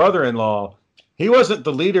brother-in-law, he wasn't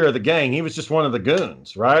the leader of the gang. He was just one of the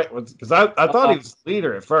goons, right? Because I thought he was the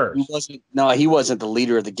leader at first. He wasn't the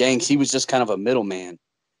leader of the gangs. He was just kind of a middleman.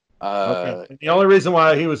 Okay. The only reason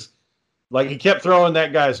why he was he kept throwing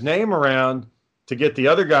that guy's name around to get the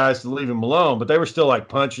other guys to leave him alone, but they were still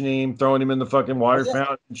punching him, throwing him in the fucking water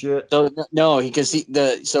fountain and shit. So no, because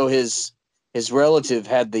his relative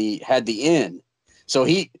had the inn. So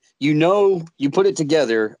you put it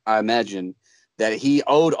together, I imagine, that he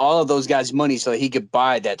owed all of those guys money so that he could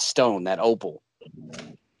buy that stone, that opal.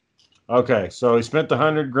 Okay, so he spent the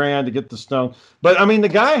 $100,000 to get the stone, but I mean, the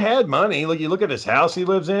guy had money. You look at his house he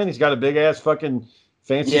lives in. He's got a big ass fucking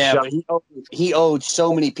fancy shop. But he owed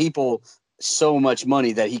so many people so much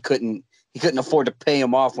money that he couldn't afford to pay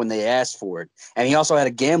them off when they asked for it. And he also had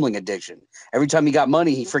a gambling addiction. Every time he got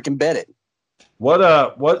money, he freaking bet it.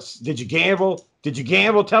 What did you gamble? Did you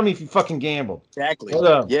gamble? Tell me if you fucking gambled. Exactly.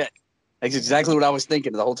 Yeah. That's exactly what I was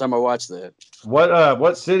thinking the whole time I watched that.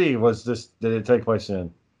 What city was this? Did it take place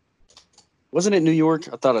in? Wasn't it New York?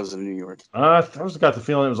 I thought it was in New York. I just got the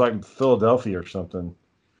feeling it was like Philadelphia or something.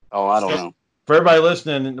 Oh, I don't know. For everybody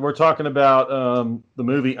listening, we're talking about the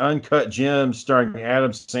movie Uncut Gems starring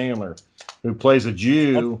Adam Sandler, who plays a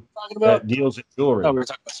Jew that deals in jewelry. No, we were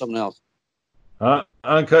talking about something else.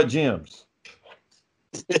 Uncut Gems.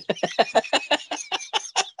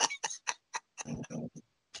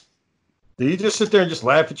 Do you just sit there and just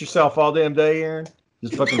laugh at yourself all damn day, Aaron?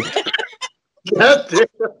 Just fucking.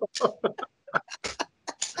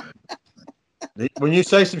 When you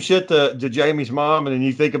say some shit to Jamie's mom and then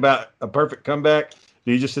you think about a perfect comeback,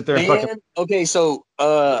 Do you just sit there and fucking? Okay, so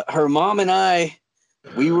her mom and I,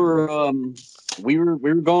 we were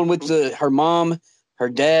going with her mom, her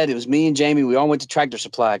dad. It was me and Jamie. We all went to Tractor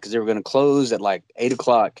Supply because they were going to close at like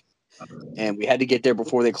 8:00, and we had to get there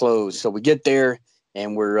before they closed. So we get there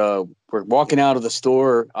and we're walking out of the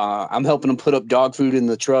store. I'm helping them put up dog food in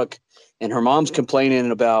the truck, and her mom's complaining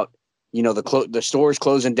about the store's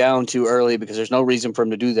closing down too early because there's no reason for them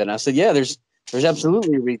to do that. And I said, yeah, there's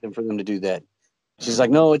absolutely a reason for them to do that. She's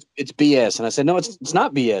like, no, it's BS. And I said, no, it's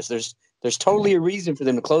not BS. There's totally a reason for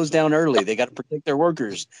them to close down early. They got to protect their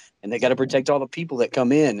workers, and they got to protect all the people that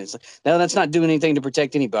come in. It's like, no, that's not doing anything to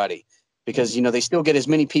protect anybody, because they still get as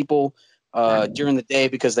many people during the day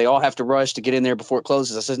because they all have to rush to get in there before it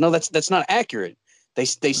closes. I said, no, that's not accurate. They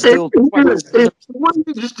still. One just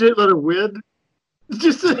didn't let her win.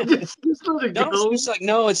 Just let it go. No, she's like,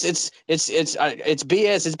 no, it's BS. It's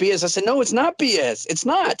BS. I said, no, it's not BS. It's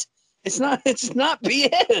not. It's not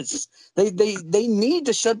BS. They need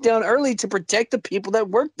to shut down early to protect the people that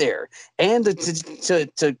work there and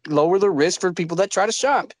to lower the risk for people that try to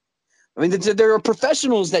shop. I mean, there are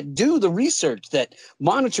professionals that do the research, that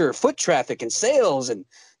monitor foot traffic and sales, and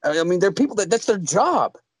I mean, there are people that's their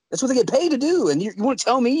job. That's what they get paid to do. And you want to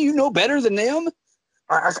tell me you know better than them?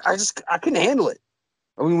 I couldn't handle it.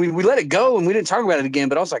 I mean, we let it go and we didn't talk about it again.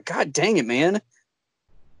 But I was like, God dang it, man!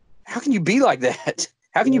 How can you be like that?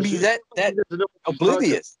 How can you be that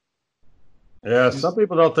oblivious? Yeah, some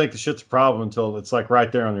people don't think the shit's a problem until it's like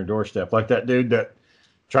right there on their doorstep. Like that dude that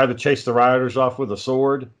tried to chase the rioters off with a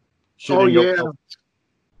sword. Fucked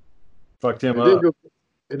him up.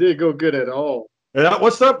 It didn't go good at all. And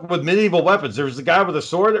what's up with medieval weapons? There was a guy with a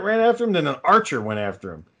sword that ran after him, then an archer went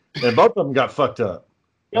after him. And both of them got fucked up.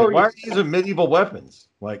 Like, why are you using medieval weapons?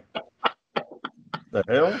 Like, the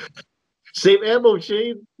hell? Same ammo,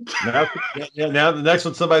 Shane. Now the next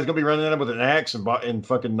one, somebody's gonna be running at him with an axe and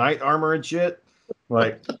fucking knight armor and shit.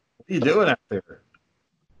 Like, what are you doing out there?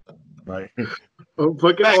 Like,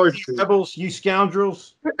 rebels, you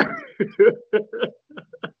scoundrels. It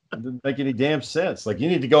didn't make any damn sense. Like, you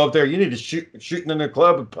need to go up there. You need to shooting in the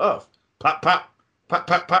club and puff, pop, pop, pop,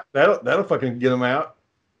 pop, pop. That'll fucking get them out.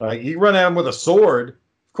 Like, you run at them with a sword.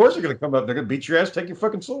 Of course they're gonna come up. They're gonna beat your ass. Take your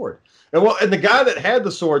fucking sword. And the guy that had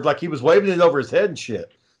the sword, like, he was waving it over his head and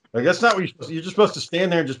shit. Like, that's not what you're just supposed to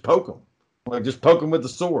stand there and just poke him. Like, just poke him with the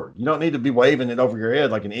sword. You don't need to be waving it over your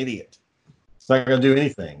head like an idiot. It's not gonna do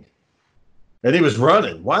anything. And he was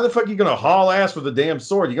running. Why the fuck are you gonna haul ass with a damn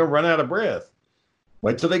sword? You're gonna run out of breath.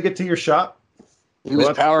 Wait till they get to your shop. He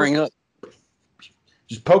was powering up.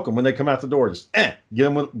 Just poke them when they come out the door. Just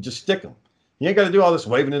just stick them. You ain't got to do all this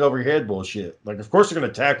waving it over your head bullshit. Like, of course they're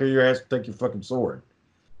gonna tackle your ass and take your fucking sword.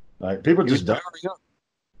 Like, people just die.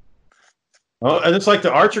 Oh, and it's like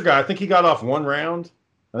the archer guy. I think he got off one round.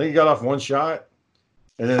 I think he got off one shot.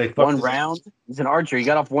 And then one round. He's an archer. He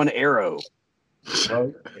got off one arrow.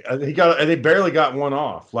 They barely got one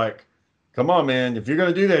off. Like, come on, man! If you're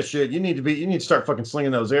gonna do that shit, you need to start fucking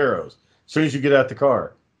slinging those arrows as soon as you get out the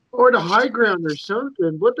car. Or the high ground or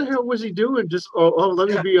something. What the hell was he doing? Just let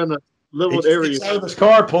me be on a leveled area. He gets out of his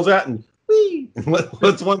car, pulls out, and whee,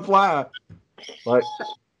 lets one fly. Like,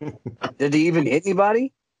 did he even hit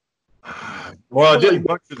anybody? Well, it didn't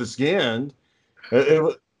puncture the skin.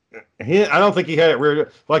 I don't think he had it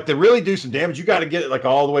rear. Like, to really do some damage, you got to get it like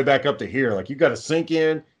all the way back up to here. Like, you got to sink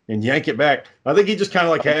in and yank it back. I think he just kind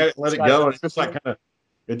of like had it, let it go, and it's like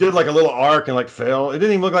it did like a little arc and like fell. It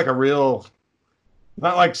didn't even look like a real,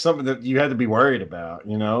 not like something that you had to be worried about,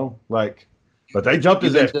 Like, but they jumped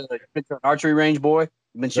his ass. Been to an archery range, boy.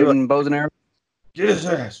 Been shooting bows and arrows. Get his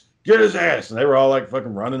ass, and they were all like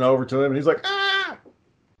fucking running over to him, and he's like, ah!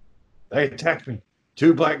 They attacked me.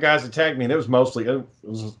 2 black guys attacked me, and it was mostly there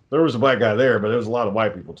was a black guy there, but there was a lot of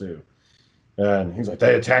white people too. And he's like,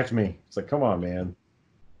 they attacked me. It's like, come on, man.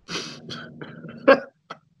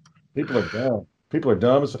 People are dumb. People are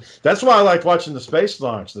dumb. That's why I liked watching the space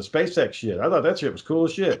launch, the SpaceX shit. I thought that shit was cool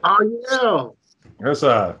as shit. Oh yeah. There's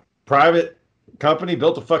a private company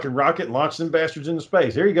built a fucking rocket and launched them bastards into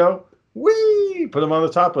space. Here you go. Whee! Put them on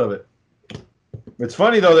the top of it. It's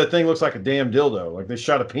funny, though, that thing looks like a damn dildo. Like they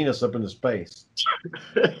shot a penis up into space.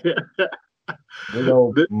 Big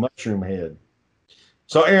old mushroom head.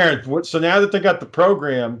 So, Aaron, so now that they got the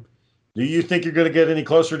program, do you think you're going to get any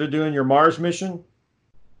closer to doing your Mars mission?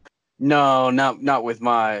 No, not with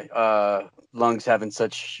my lungs having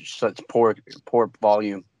such poor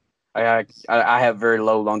volume. I have very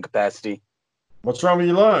low lung capacity. What's wrong with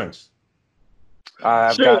your lungs?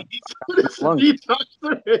 I've got lungs. You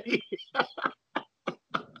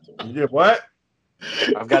did what?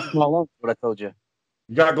 I've got small lungs. What I told you.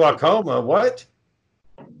 You got glaucoma? What?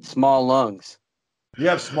 Small lungs. You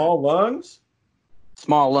have small lungs?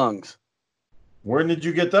 Small lungs. Where did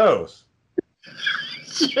you get those?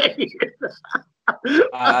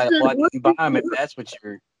 I didn't buy them if that's what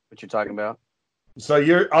you're talking about. So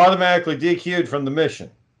you're automatically DQ'd from the mission.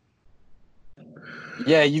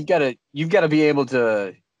 Yeah, you've got to be able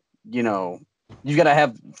to, you've got to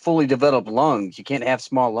have fully developed lungs. You can't have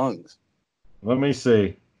small lungs. Let me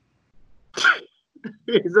see.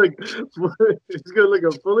 He's like, he's got like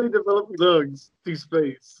a fully developed lungs through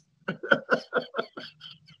space.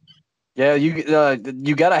 Yeah, you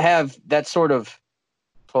got to have that sort of.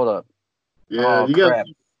 Hold up. Yeah, oh, you crap.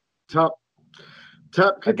 got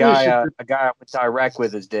top A guy I went to Iraq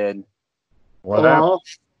with is dead. What happened?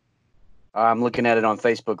 I'm looking at it on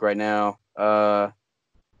Facebook right now.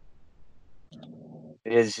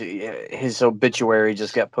 His obituary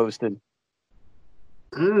just got posted.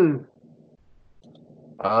 He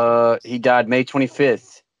died May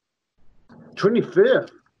 25th.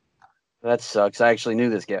 25th. That sucks. I actually knew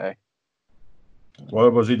this guy.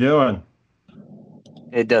 What was he doing?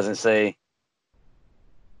 It doesn't say.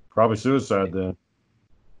 Probably suicide then.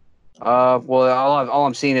 Well, all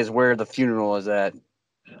I'm seeing is where the funeral is at.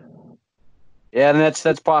 Yeah, and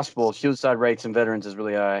that's possible. Suicide rates in veterans is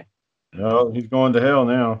really high. No, he's going to hell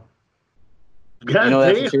now. God You know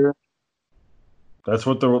that for damn. sure? That's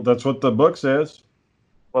what the book says.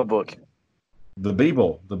 What book? The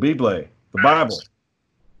Bible, the Bible, the Bible.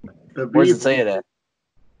 Where's it say it at?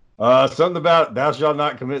 Something about thou shalt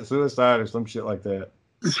not commit suicide or some shit like that.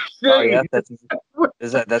 Oh yeah, that's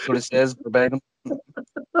what it says verbatim.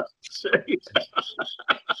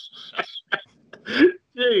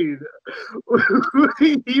 Dude,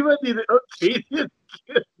 he might need to update it.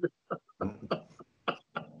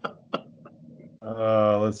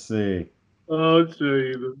 Let's see. Oh,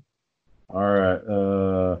 Shane. All right.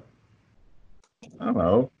 I don't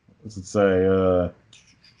know. What's it say?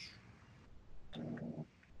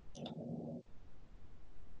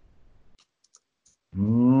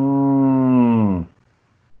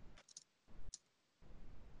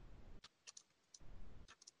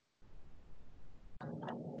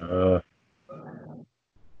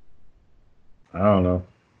 I don't know.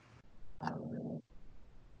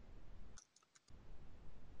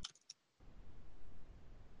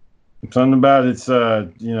 Something about it's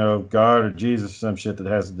God or Jesus or some shit that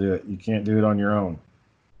has to do it. You can't do it on your own.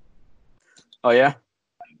 Oh yeah,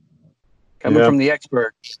 coming from the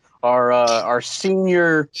expert, our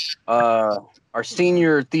senior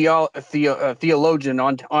theologian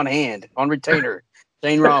on hand, on retainer,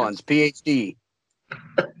 Shane Rollins, PhD.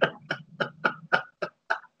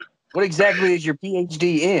 What exactly is your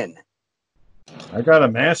PhD in? I got a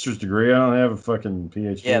master's degree. I don't have a fucking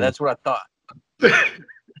PhD. Yeah, that's what I thought.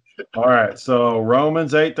 All right, so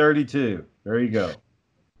Romans 8:32. There you go.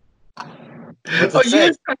 What's it say?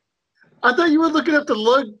 Yes. I thought you were looking up the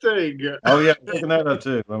lung thing. Oh yeah, I'm looking that up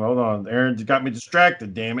too. Hold on, Aaron, you got me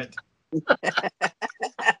distracted. Damn it.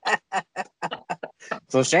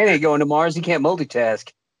 So Shane ain't going to Mars. He can't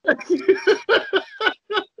multitask.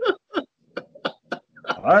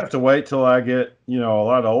 I have to wait till I get a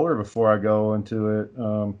lot older before I go into it.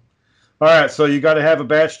 All right, so you got to have a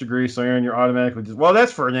bachelor's degree, so Aaron, you're automatically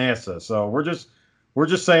that's for NASA. So we're just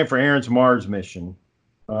saying for Aaron's Mars mission.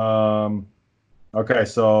 Okay,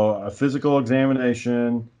 so a physical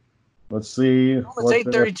examination. Let's see. Romans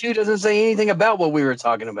 8:32 doesn't say anything about what we were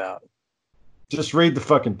talking about. Just read the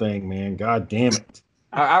fucking thing, man. God damn it.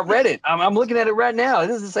 I read it. I'm looking at it right now. It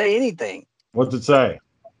doesn't say anything. What's it say?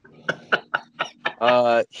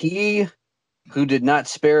 He who did not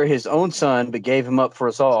spare his own son, but gave him up for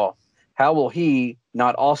us all, how will he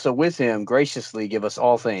not also with him graciously give us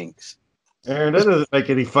all things? Aaron, that doesn't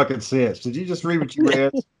make any fucking sense. Did you just read what you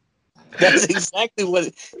read? That's exactly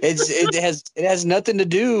what it has nothing to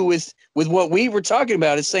do with what we were talking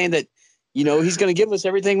about. It's saying that, he's going to give us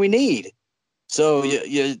everything we need. So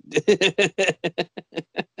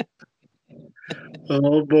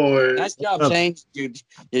Oh boy! Nice job, Shane. You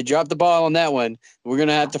dropped the ball on that one. We're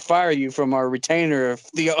gonna have to fire you from our retainer of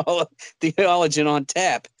theologian on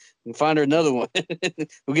tap and find her another one.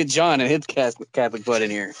 We'll get John and his Catholic butt in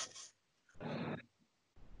here.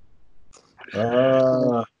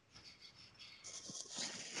 Yeah,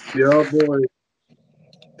 boy.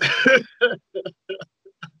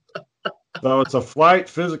 So it's a flight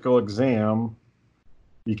physical exam.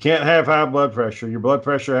 You can't have high blood pressure. Your blood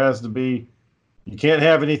pressure has to be. You can't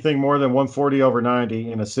have anything more than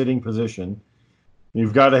 140/90 in a sitting position.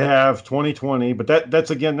 You've got to have 20/20, but that's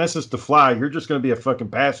just to fly. You're just going to be a fucking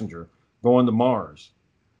passenger going to Mars.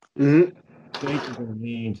 Mm-hmm. I think you're going to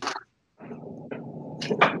need.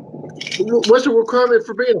 What's the requirement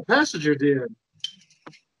for being a passenger then?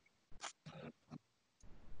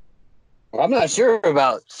 Well, I'm not sure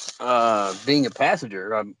about being a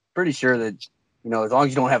passenger. I'm pretty sure that, as long as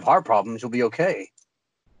you don't have heart problems, you'll be okay.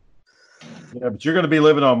 Yeah, but you're going to be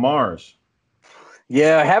living on Mars.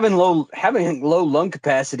 Yeah, having low lung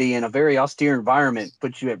capacity in a very austere environment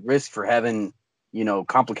puts you at risk for having,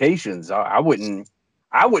 complications. I wouldn't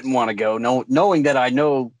want to go. Knowing that I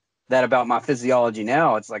know that about my physiology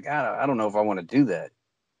now, it's like I don't know if I want to do that.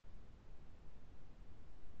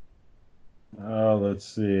 Oh, let's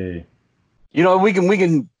see. We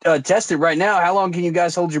can test it right now. How long can you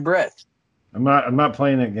guys hold your breath? I'm not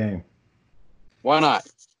playing that game. Why not?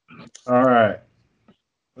 All right.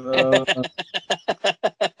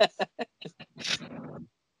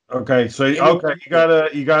 Okay, so you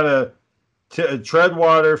gotta tread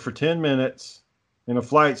water for 10 minutes in a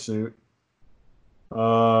flight suit.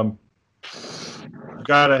 You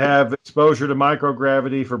gotta have exposure to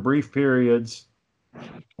microgravity for brief periods.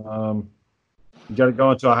 You gotta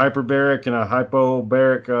go into a hyperbaric and a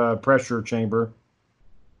hypobaric pressure chamber.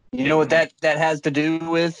 You know what that has to do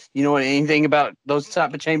with? You know anything about those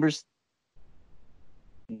type of chambers?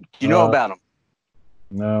 You know about them?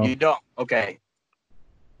 No. You don't? Okay.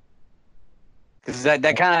 Because that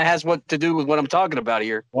kind of has what to do with what I'm talking about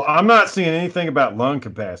here. Well, I'm not seeing anything about lung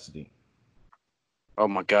capacity. Oh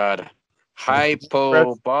my God.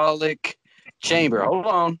 Hypobolic chamber. Hold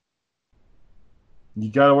on. You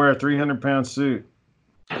gotta wear a 300-pound suit.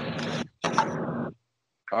 All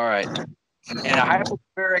right. In a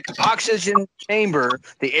hyperbaric oxygen chamber,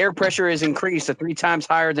 the air pressure is increased to 3 times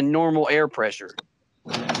higher than normal air pressure.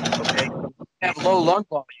 Okay. You have low lung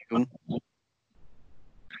volume.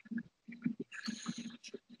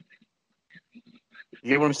 You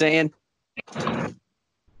get what I'm saying? I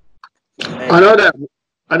know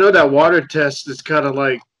that water test is kind of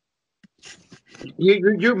like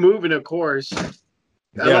you're moving, of course.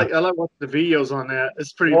 Yeah. I like watching the videos on that.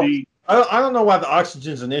 It's pretty neat. I don't know why the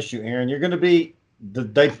oxygen's an issue, Aaron. You're going to be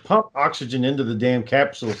they pump oxygen into the damn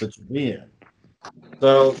capsules that you be in,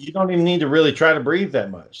 so you don't even need to really try to breathe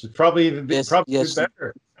that much. It's probably even be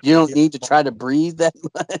better. You don't need to try to breathe that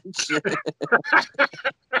much.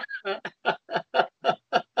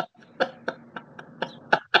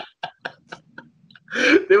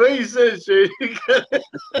 The way you said it, Shane.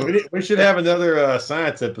 We should have another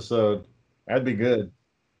science episode. That'd be good.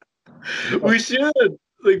 We should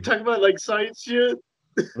talk about science shit.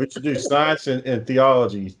 We should do science and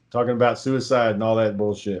theology, talking about suicide and all that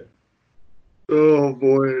bullshit. Oh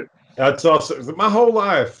boy, that's also my whole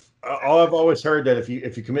life. All I've always heard that if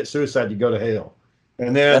you commit suicide, you go to hell,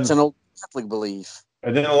 and then that's an old Catholic belief.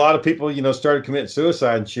 And then a lot of people, started committing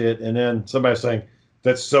suicide and shit. And then somebody saying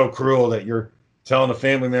that's so cruel that you're telling a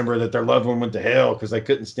family member that their loved one went to hell because they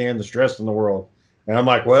couldn't stand the stress in the world. And I'm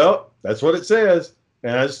like, well, that's what it says.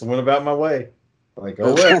 And I just went about my way. Like,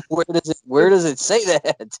 oh, well. Where does it say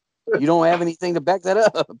that? You don't have anything to back that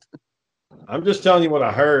up. I'm just telling you what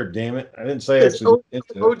I heard, damn it. I didn't say it's Old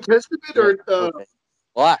Testament or okay.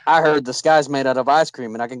 Well, I heard the sky's made out of ice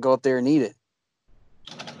cream and I can go up there and eat it.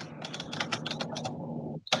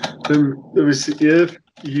 Let me see. If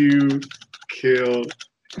you kill,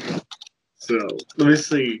 so let me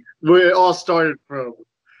see where it all started from.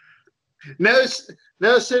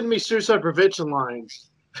 Now send me suicide prevention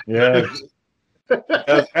lines. Yeah.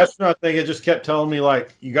 As astronaut thing, it just kept telling me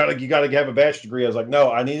you gotta have a bachelor's degree. I was like,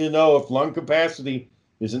 no, I need to know if lung capacity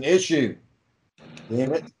is an issue.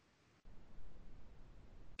 Damn it.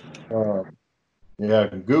 Yeah,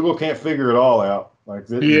 Google can't figure it all out.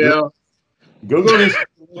 Google needs to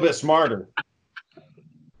be a little bit smarter.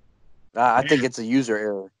 I think it's a user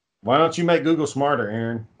error. Why don't you make Google smarter,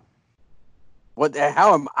 Aaron?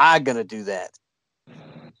 How am I gonna do that?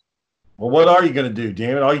 Well, what are you going to do,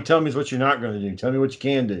 damn it? All you tell me is what you're not going to do. Tell me what you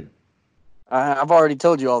can do. I've already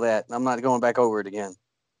told you all that. I'm not going back over it again.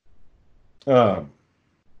 Should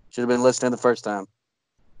have been listening the first time.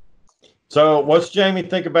 So, what's Jamie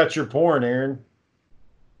think about your porn, Aaron?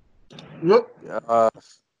 What?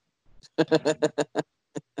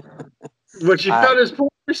 What, you found his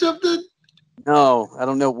porn or something? No, I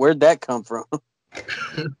don't know. Where'd that come from?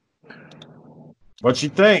 What you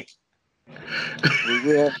think? We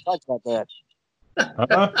haven't talked about that.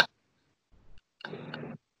 Huh?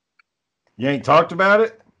 You ain't talked about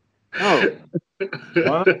it? No. Why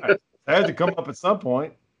not? It had to come up at some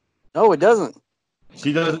point. No, it doesn't.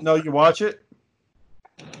 She doesn't know you watch it?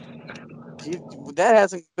 That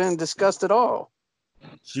hasn't been discussed at all.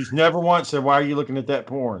 She's never once said, why are you looking at that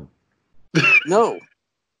porn? No.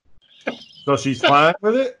 So she's fine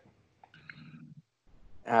with it?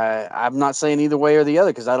 I'm not saying either way or the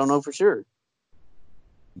other because I don't know for sure.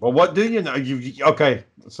 Well, what do you know? Okay,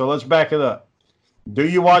 so let's back it up. Do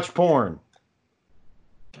you watch porn?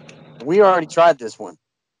 We already tried this one.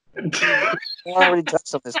 We already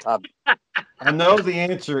touched on this topic. I know the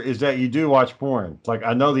answer is that you do watch porn. Like,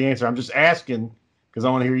 I know the answer. I'm just asking because I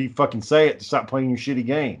want to hear you fucking say it to stop playing your shitty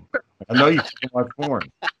game. I know you fucking watch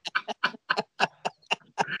porn.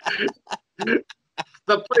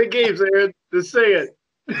 Stop playing games, Aaron. Just say it.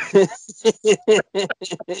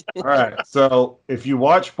 All right. So if you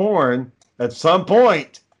watch porn, at some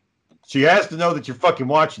point, she has to know that you're fucking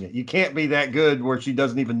watching it. You can't be that good where she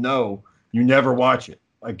doesn't even know you never watch it.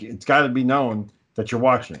 Like, it's got to be known that you're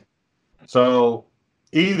watching it. So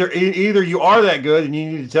either you are that good and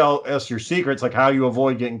you need to tell us your secrets, like how you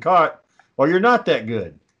avoid getting caught, or you're not that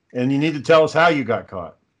good and you need to tell us how you got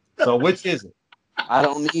caught. So which is it? I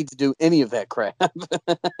don't need to do any of that crap.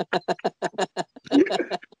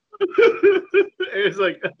 It's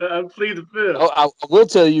like, I'm pleading the fifth. Oh, I will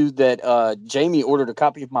tell you that Jamie ordered a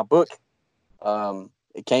copy of my book.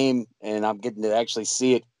 It came, and I'm getting to actually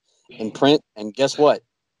see it in print. And guess what?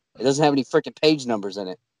 It doesn't have any freaking page numbers in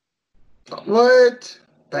it. What?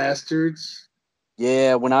 Bastards.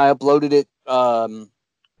 Yeah, when I uploaded it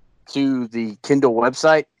to the Kindle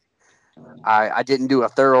website, I didn't do a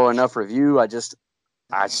thorough enough review. I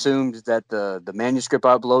assumed that the manuscript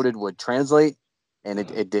I uploaded would translate, and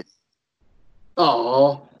it didn't.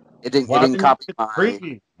 Oh. It didn't copy my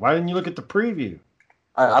preview. Why didn't you look at the preview?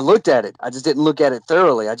 I looked at it. I just didn't look at it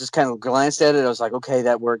thoroughly. I just kind of glanced at it. I was like, okay,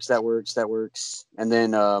 that works. And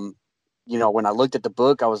then, when I looked at the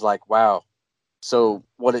book, I was like, wow. So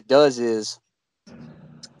what it does is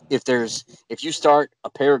if you start a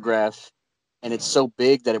paragraph and it's so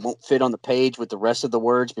big that it won't fit on the page with the rest of the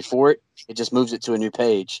words before it, it just moves it to a new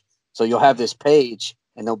page. So you'll have this page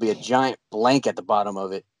and there'll be a giant blank at the bottom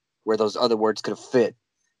of it where those other words could have fit.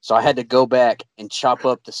 So I had to go back and chop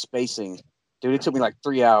up the spacing. Dude, it took me like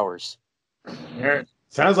 3 hours. Aaron,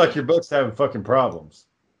 sounds like your book's having fucking problems.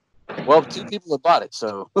 Well, 2 people have bought it,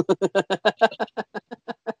 so.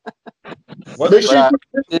 What Make did sure I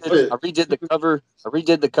you redid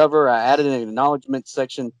the cover. I added an acknowledgement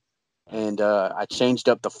section, and I changed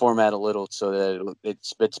up the format a little so that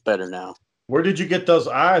it's better now. Where did you get those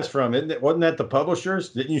eyes from? Wasn't that the publishers?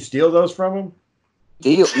 Didn't you steal those from them?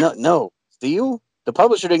 Steal? No. Steal? The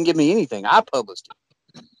publisher didn't give me anything. I published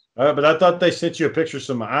it. But I thought they sent you a picture of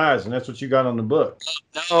some eyes, and that's what you got on the book.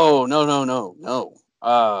 No.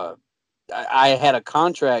 I had a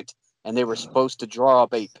contract, and they were supposed to draw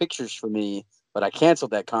up 8 pictures for me, but I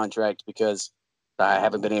canceled that contract because I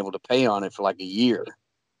haven't been able to pay on it for like a year.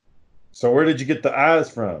 So where did you get the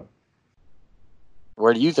eyes from?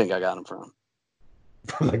 Where do you think I got them from?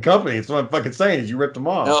 From the company. That's what I'm fucking saying. Is you ripped them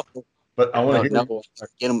off. No, But I want to hear. no.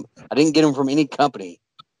 I didn't get them from any company.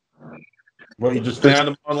 Well, you just found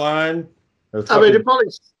them online. I mean,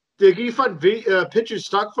 they can find pictures,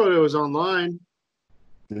 stock photos online.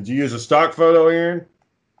 Did you use a stock photo, Aaron?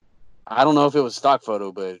 I don't know if it was stock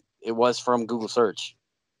photo, but it was from Google search.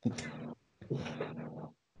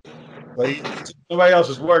 Well, you took somebody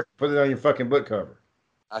else's work, put it on your fucking book cover.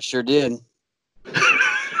 I sure did.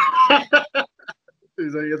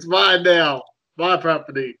 He's like, it's mine now. My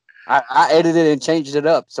property. I edited and changed it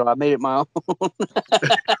up, so I made it my own.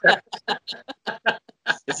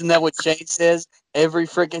 Isn't that what Shane says every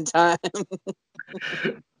freaking time?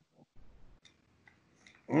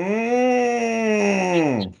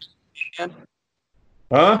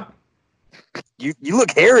 Huh? You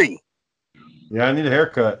look hairy. Yeah, I need a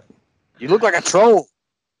haircut. You look like a troll.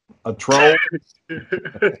 A troll?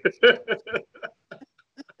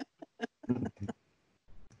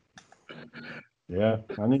 Yeah,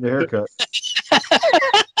 I need a haircut.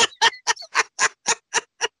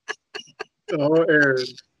 Oh, Aaron.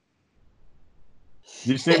 Did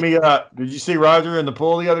you see me? Did you see Roger in the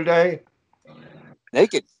pool the other day?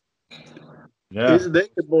 Naked. Yeah, He's a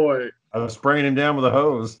naked boy. I was spraying him down with a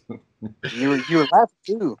hose. You were laughing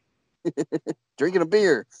too. Drinking a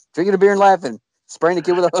beer and laughing. Spraying the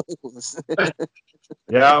kid with a hose.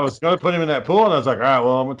 Yeah, I was going to put him in that pool, and I was like, all right,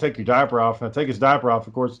 well, I'm going to take your diaper off. And I take his diaper off.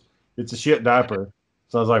 Of course, it's a shit diaper.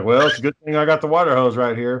 So I was like, well, it's a good thing I got the water hose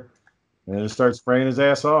right here. And it started spraying his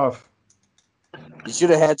ass off. You should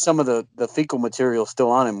have had some of the fecal material still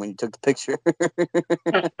on him when you took the picture.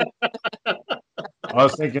 I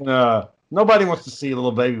was thinking, nobody wants to see a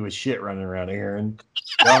little baby with shit running around here. And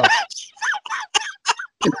God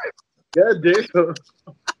damn.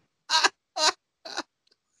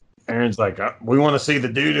 Aaron's like, we want to see the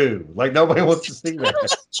doo-doo. Like, nobody wants to see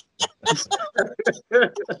that.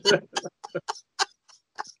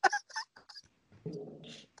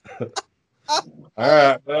 All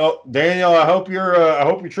right. Well, Daniel, I hope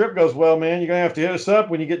your trip goes well, man. You're gonna have to hit us up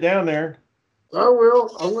when you get down there. I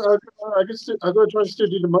will. I'm gonna try to still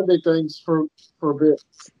do the Monday things for a bit.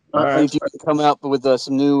 All I right. think you can come out with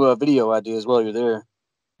some new video ideas while you're there.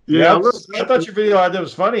 Yeah, I'm I thought your video idea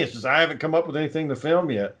was funny. It's just I haven't come up with anything to film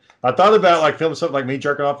yet. I thought about like filming something like me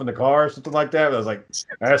jerking off in the car or something like that, but I was like,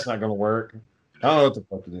 that's not going to work. I don't know what the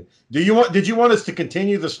fuck to do. Did you want us to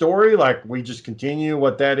continue the story? Like we just continue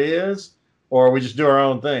what that is, or we just do our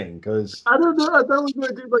own thing? Because I don't know. I thought we were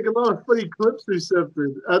gonna do like a lot of funny clips or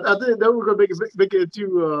something. I think that we're gonna make it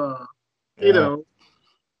into you know.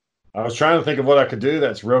 I was trying to think of what I could do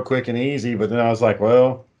that's real quick and easy, but then I was like,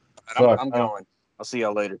 well, fuck. I'm going. I'll see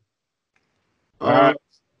y'all later. All right.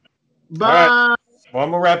 Bye. All right. Well,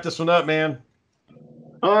 I'm gonna wrap this one up, man.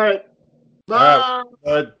 All right. Bye. All right,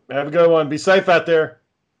 bud. Have a good one. Be safe out there.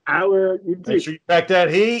 I will. You too. Make sure you pack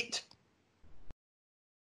that heat.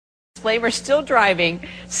 Flamer still driving,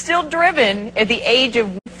 still driven at the age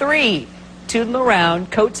of 3, tooting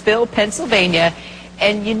around Coatesville, Pennsylvania,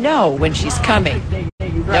 and you know when she's coming.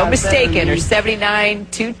 No mistaking, her 79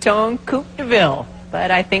 two-tone Coupe de Ville. But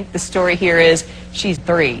I think the story here is she's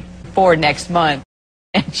 3, 4 next month,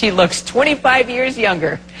 and she looks 25 years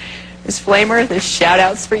younger. Ms. Flamer, this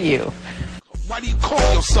shout-out's for you. Why do you call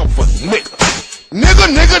yourself a nigga? Nigga,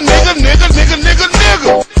 nigga, nigga, nigga, nigga, nigga,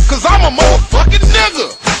 nigga. Cause I'm a motherfucking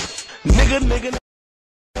nigga. Nigga, nigga.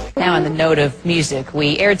 Now on the note of music,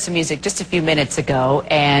 we aired some music just a few minutes ago,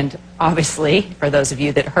 and obviously, for those of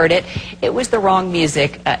you that heard it, it was the wrong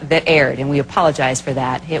music that aired, and we apologize for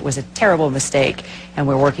that. It was a terrible mistake, and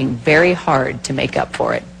we're working very hard to make up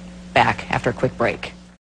for it. Back after a quick break.